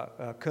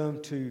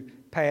 come to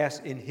pass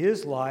in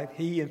his life.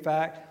 He, in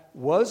fact,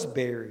 was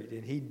buried,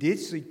 and he did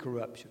see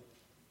corruption.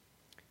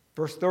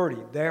 Verse 30,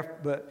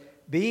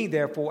 but being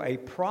therefore a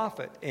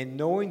prophet, and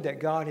knowing that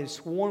God had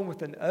sworn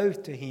with an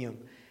oath to him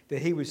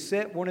that he would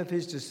set one of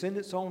his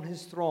descendants on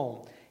his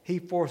throne, he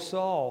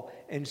foresaw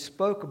and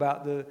spoke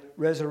about the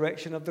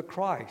resurrection of the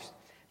Christ,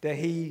 that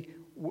he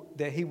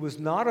was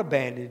not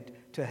abandoned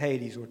to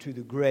Hades or to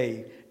the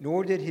grave,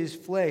 nor did his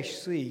flesh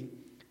see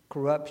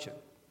corruption.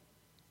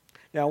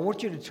 Now, I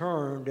want you to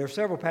turn. There are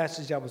several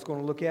passages I was going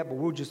to look at, but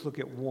we'll just look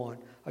at one.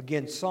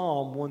 Again,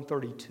 Psalm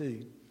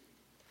 132.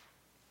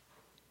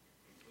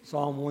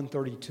 Psalm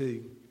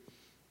 132.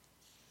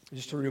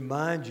 Just to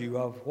remind you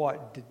of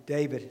what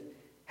David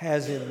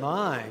has in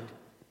mind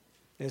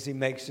as he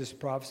makes this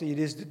prophecy. It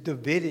is the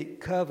Davidic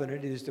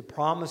covenant. It is the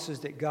promises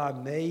that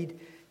God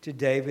made to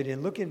David.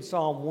 And look in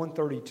Psalm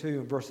 132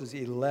 and verses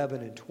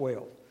 11 and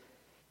 12.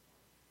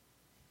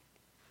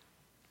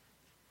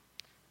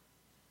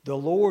 The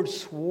Lord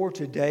swore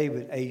to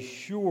David a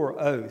sure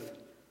oath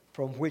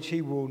from which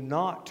he will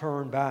not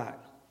turn back.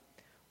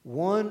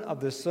 One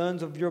of the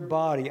sons of your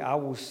body I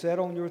will set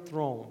on your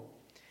throne.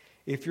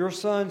 If your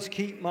sons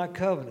keep my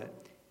covenant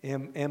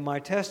and my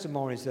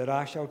testimonies that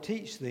I shall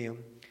teach them,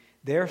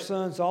 their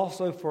sons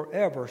also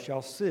forever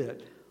shall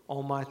sit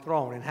on my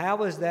throne. And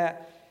how is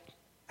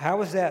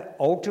that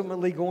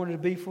ultimately going to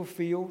be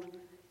fulfilled?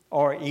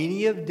 Are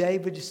any of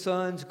David's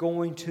sons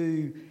going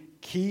to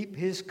keep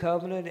his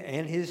covenant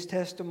and his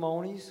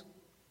testimonies?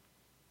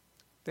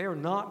 They are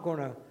not going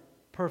to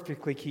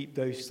perfectly keep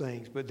those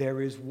things, but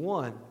there is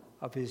one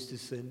of his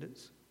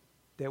descendants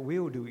that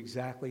will do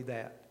exactly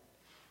that.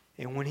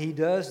 And when he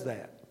does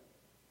that,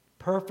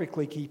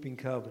 perfectly keeping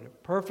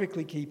covenant,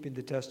 perfectly keeping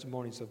the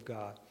testimonies of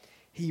God,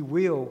 he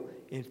will,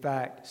 in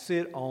fact,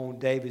 sit on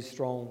David's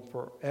throne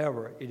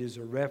forever. It is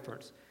a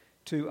reference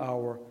to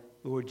our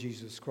Lord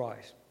Jesus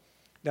Christ.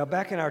 Now,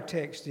 back in our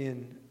text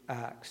in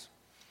Acts,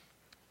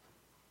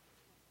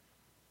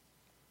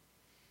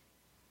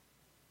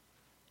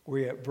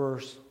 we're at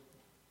verse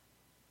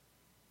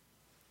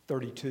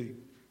 32.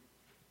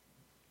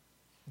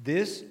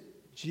 This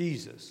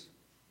Jesus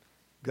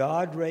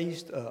God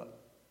raised up,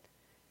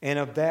 and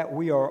of that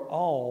we are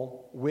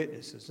all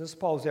witnesses. Let's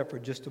pause there for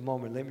just a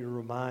moment. Let me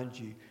remind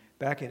you,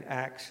 back in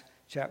Acts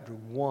chapter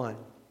 1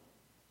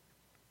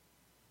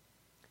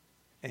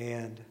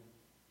 and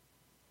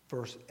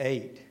verse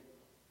 8,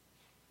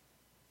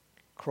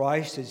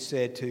 Christ had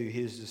said to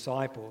his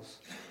disciples,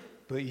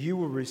 but you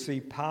will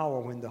receive power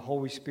when the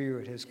Holy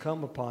Spirit has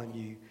come upon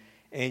you,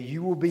 and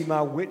you will be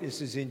my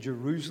witnesses in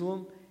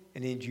Jerusalem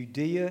and in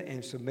Judea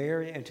and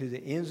Samaria and to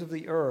the ends of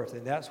the earth.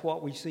 And that's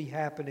what we see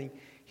happening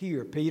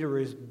here. Peter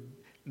is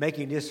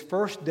making this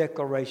first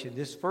declaration,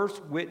 this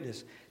first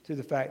witness to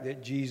the fact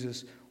that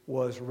Jesus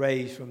was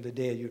raised from the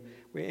dead.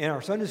 In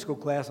our Sunday school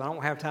class, I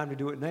don't have time to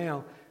do it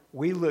now,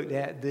 we looked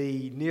at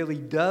the nearly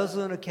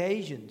dozen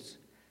occasions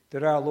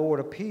that our Lord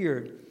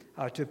appeared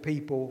to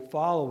people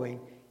following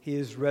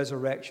his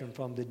resurrection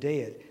from the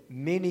dead.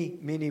 Many,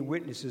 many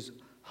witnesses,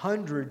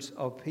 hundreds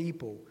of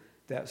people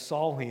that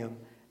saw him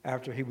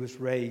after he was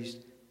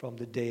raised from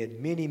the dead.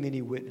 Many,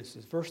 many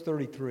witnesses. Verse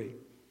 33,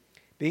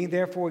 being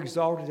therefore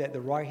exalted at the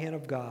right hand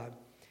of God,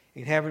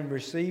 and having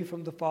received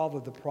from the Father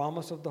the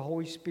promise of the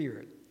Holy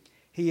Spirit,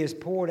 he has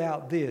poured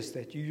out this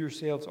that you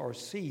yourselves are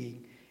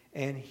seeing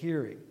and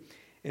hearing.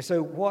 And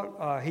so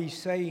what he's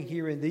saying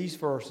here in these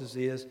verses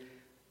is,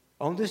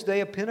 on this day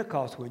of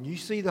Pentecost, when you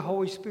see the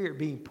Holy Spirit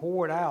being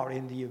poured out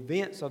in the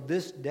events of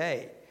this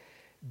day,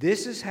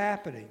 this is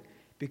happening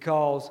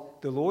because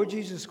the Lord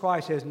Jesus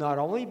Christ has not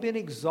only been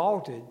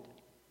exalted,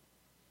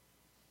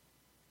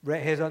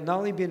 has not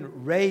only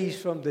been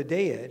raised from the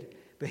dead,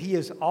 but he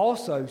is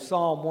also,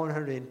 Psalm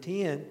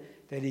 110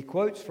 that he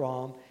quotes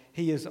from,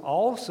 he has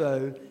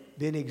also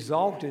been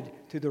exalted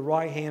to the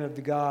right hand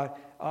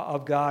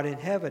of God in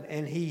heaven.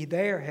 And he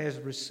there has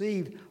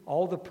received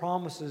all the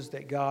promises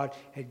that God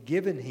had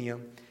given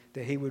him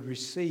that he would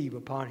receive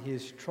upon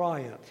his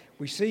triumph.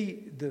 We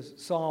see the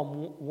Psalm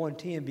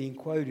 110 being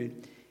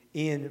quoted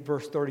in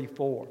verse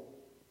 34.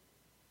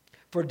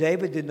 For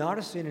David did not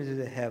ascend into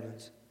the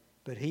heavens,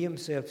 but he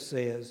himself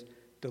says,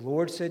 the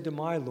Lord said to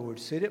my Lord,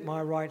 sit at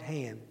my right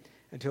hand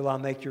until I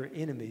make your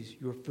enemies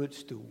your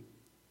footstool.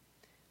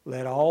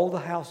 Let all the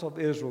house of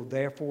Israel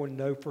therefore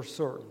know for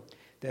certain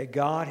that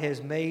God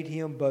has made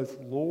him both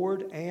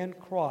Lord and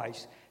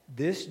Christ,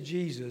 this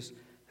Jesus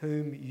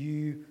whom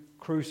you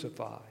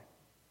crucified.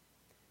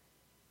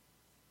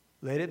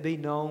 Let it be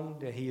known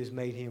that he has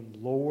made him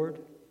Lord,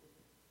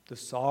 the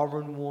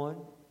sovereign one,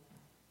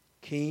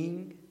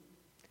 King.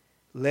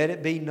 Let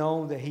it be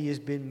known that he has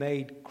been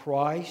made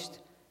Christ,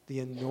 the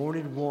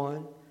anointed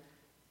one,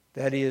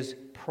 that is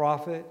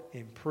prophet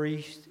and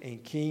priest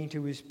and king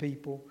to his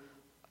people.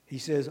 He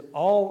says,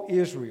 all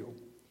Israel,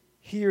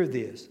 hear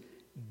this.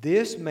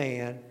 This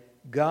man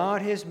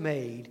God has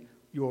made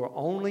your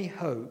only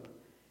hope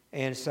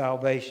and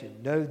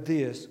salvation. Know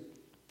this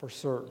for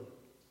certain.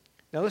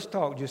 Now let's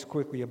talk just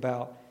quickly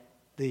about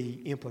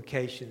the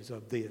implications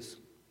of this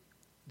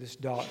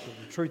doctrine,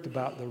 the truth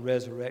about the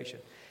resurrection.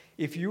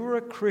 If you are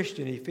a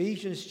Christian,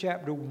 Ephesians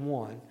chapter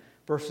 1,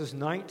 verses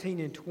 19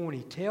 and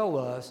 20 tell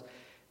us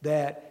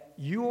that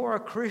you are a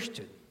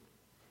Christian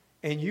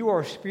and you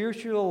are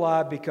spiritually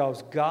alive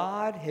because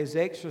God has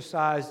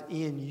exercised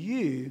in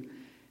you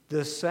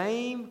the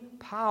same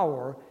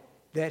power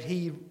that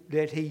he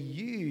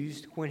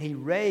used when he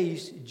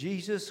raised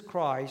Jesus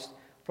Christ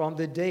from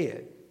the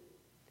dead.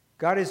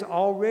 God has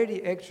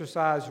already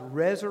exercised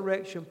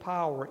resurrection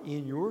power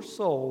in your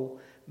soul,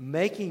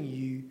 making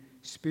you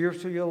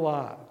spiritually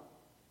alive.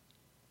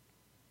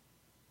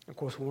 Of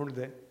course, one of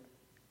the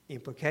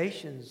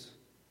implications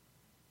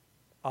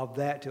of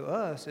that to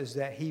us is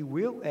that he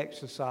will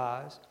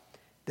exercise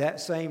that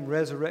same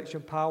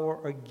resurrection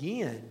power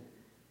again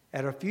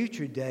at a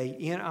future day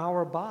in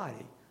our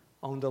body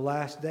on the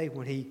last day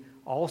when he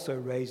also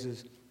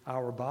raises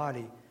our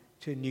body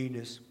to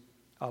newness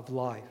of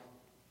life.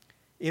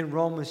 In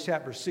Romans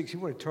chapter 6, you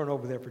want to turn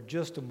over there for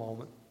just a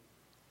moment.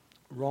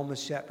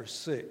 Romans chapter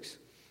 6.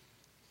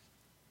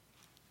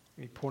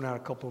 Let me point out a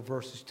couple of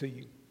verses to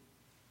you.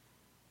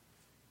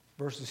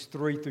 Verses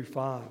 3 through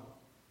 5.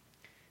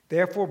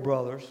 Therefore,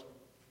 brothers,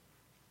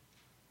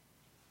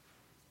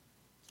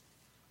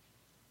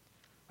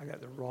 I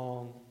got the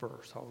wrong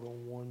verse. Hold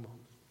on one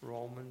moment.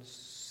 Romans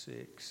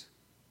 6,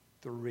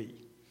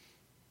 3.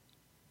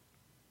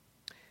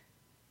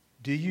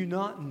 Do you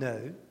not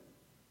know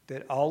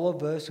that all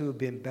of us who have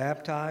been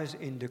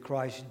baptized into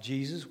Christ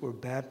Jesus were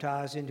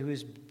baptized into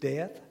his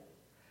death?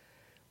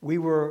 We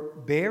were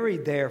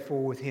buried,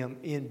 therefore, with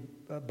him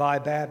by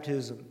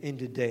baptism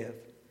into death,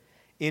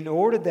 in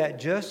order that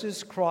just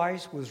as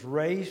Christ was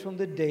raised from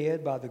the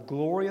dead by the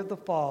glory of the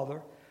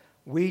Father,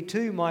 we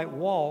too might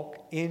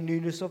walk in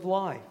newness of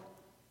life.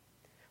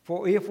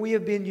 For if we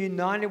have been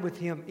united with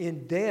him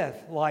in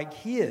death like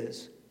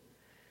his,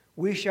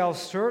 we shall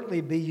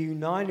certainly be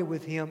united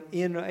with him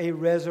in a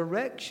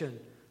resurrection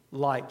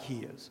like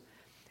his.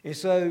 And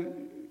so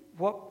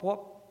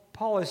what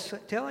Paul is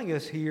telling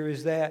us here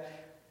is that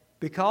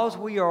because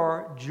we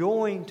are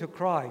joined to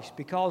Christ,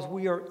 because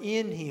we are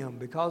in him,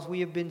 because we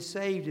have been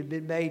saved and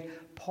been made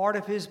part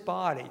of his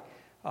body,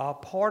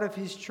 part of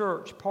his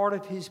church, part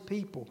of his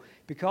people,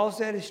 because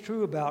that is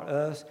true about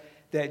us,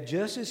 that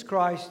just as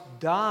Christ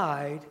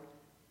died,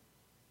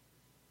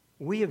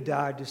 we have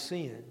died to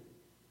sin.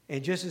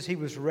 And just as he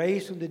was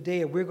raised from the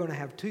dead, we're going to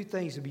have two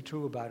things to be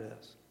true about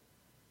us.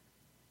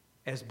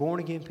 As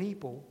born-again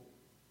people,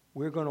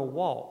 we're going to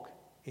walk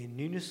in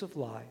newness of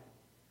life,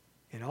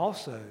 and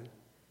also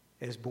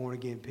as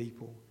born-again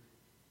people,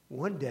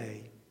 one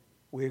day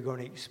we're going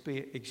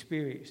to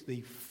experience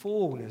the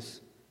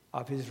fullness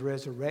of his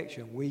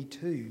resurrection. We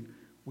too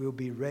will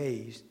be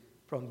raised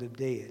from the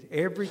dead.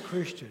 Every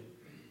Christian,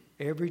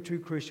 every true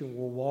Christian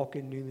will walk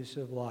in newness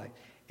of life.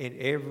 And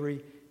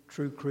every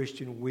true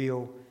Christian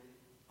will,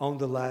 on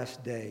the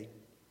last day,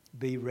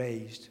 be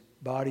raised,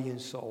 body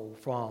and soul,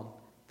 from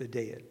the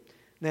dead.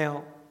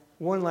 Now,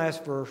 one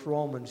last verse,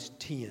 Romans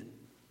 10.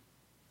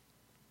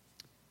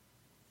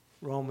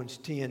 Romans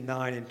 10,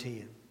 9 and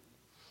 10.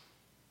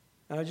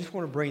 And I just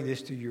want to bring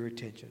this to your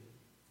attention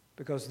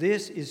because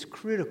this is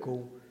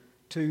critical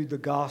to the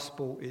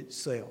gospel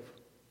itself.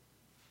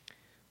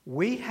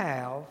 We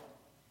have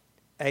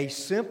a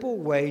simple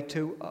way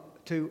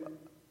to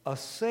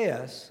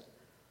assess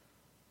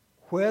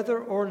whether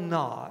or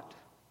not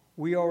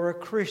we are a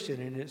Christian,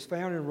 and it's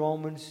found in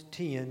Romans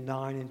 10,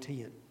 9 and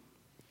 10.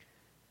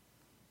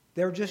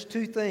 There are just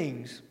two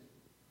things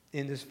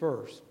in this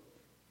verse.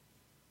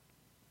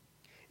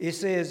 It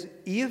says,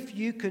 if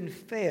you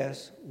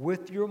confess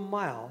with your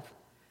mouth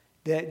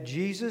that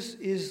Jesus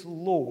is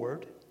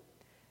Lord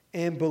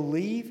and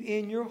believe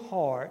in your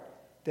heart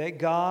that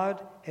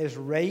God has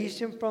raised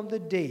him from the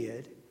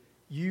dead,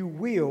 you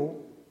will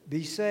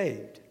be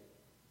saved.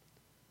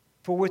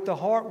 For with the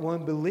heart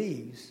one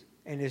believes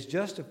and is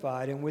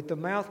justified, and with the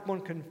mouth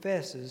one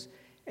confesses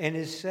and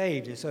is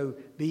saved. And so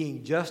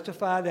being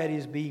justified, that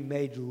is being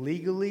made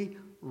legally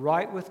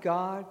right with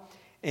God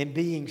and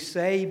being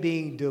saved,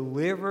 being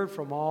delivered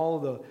from all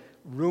the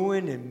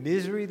ruin and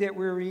misery that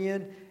we're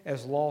in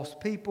as lost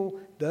people,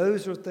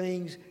 those are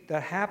things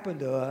that happen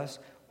to us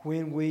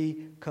when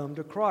we come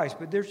to Christ.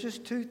 But there's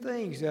just two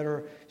things that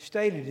are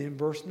stated in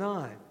verse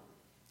 9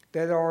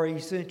 that are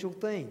essential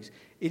things.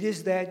 It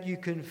is that you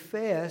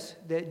confess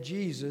that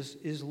Jesus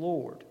is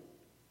Lord,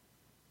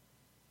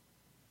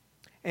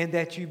 and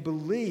that you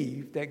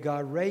believe that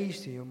God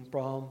raised him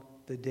from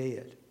the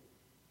dead.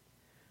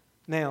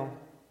 Now,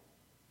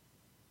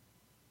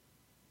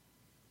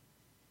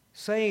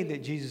 saying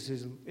that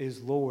Jesus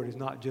is Lord is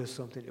not just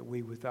something that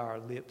we with our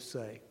lips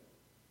say.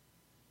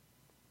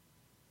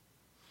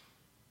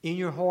 In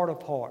your heart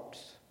of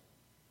hearts,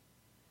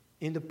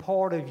 in the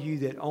part of you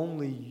that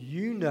only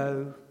you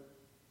know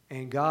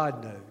and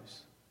God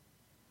knows,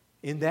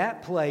 in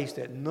that place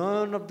that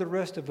none of the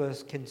rest of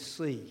us can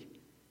see,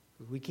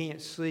 we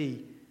can't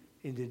see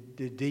into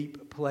the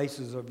deep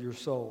places of your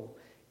soul,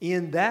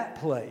 in that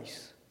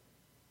place,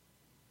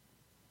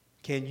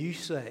 can you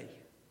say,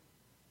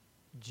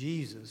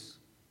 Jesus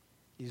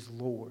is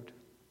Lord?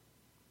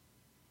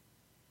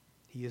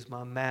 He is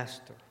my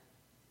master.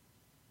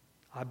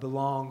 I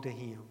belong to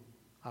him.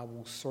 I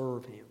will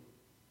serve him.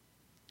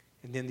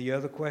 And then the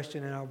other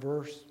question in our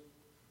verse,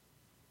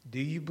 do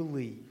you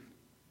believe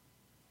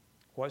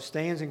what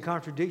stands in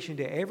contradiction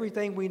to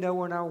everything we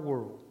know in our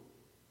world,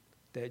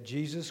 that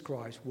Jesus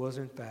Christ was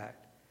in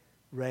fact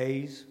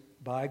raised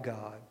by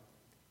God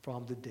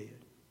from the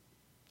dead?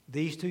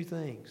 These two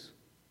things.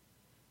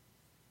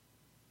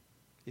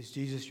 Is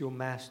Jesus your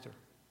master?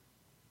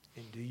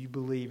 And do you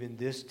believe in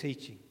this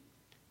teaching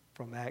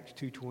from Acts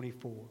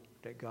 2:24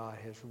 that God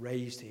has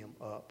raised him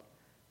up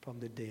from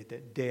the dead,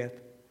 that death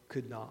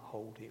could not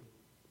hold him?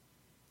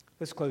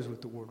 Let's close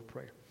with the word of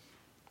prayer.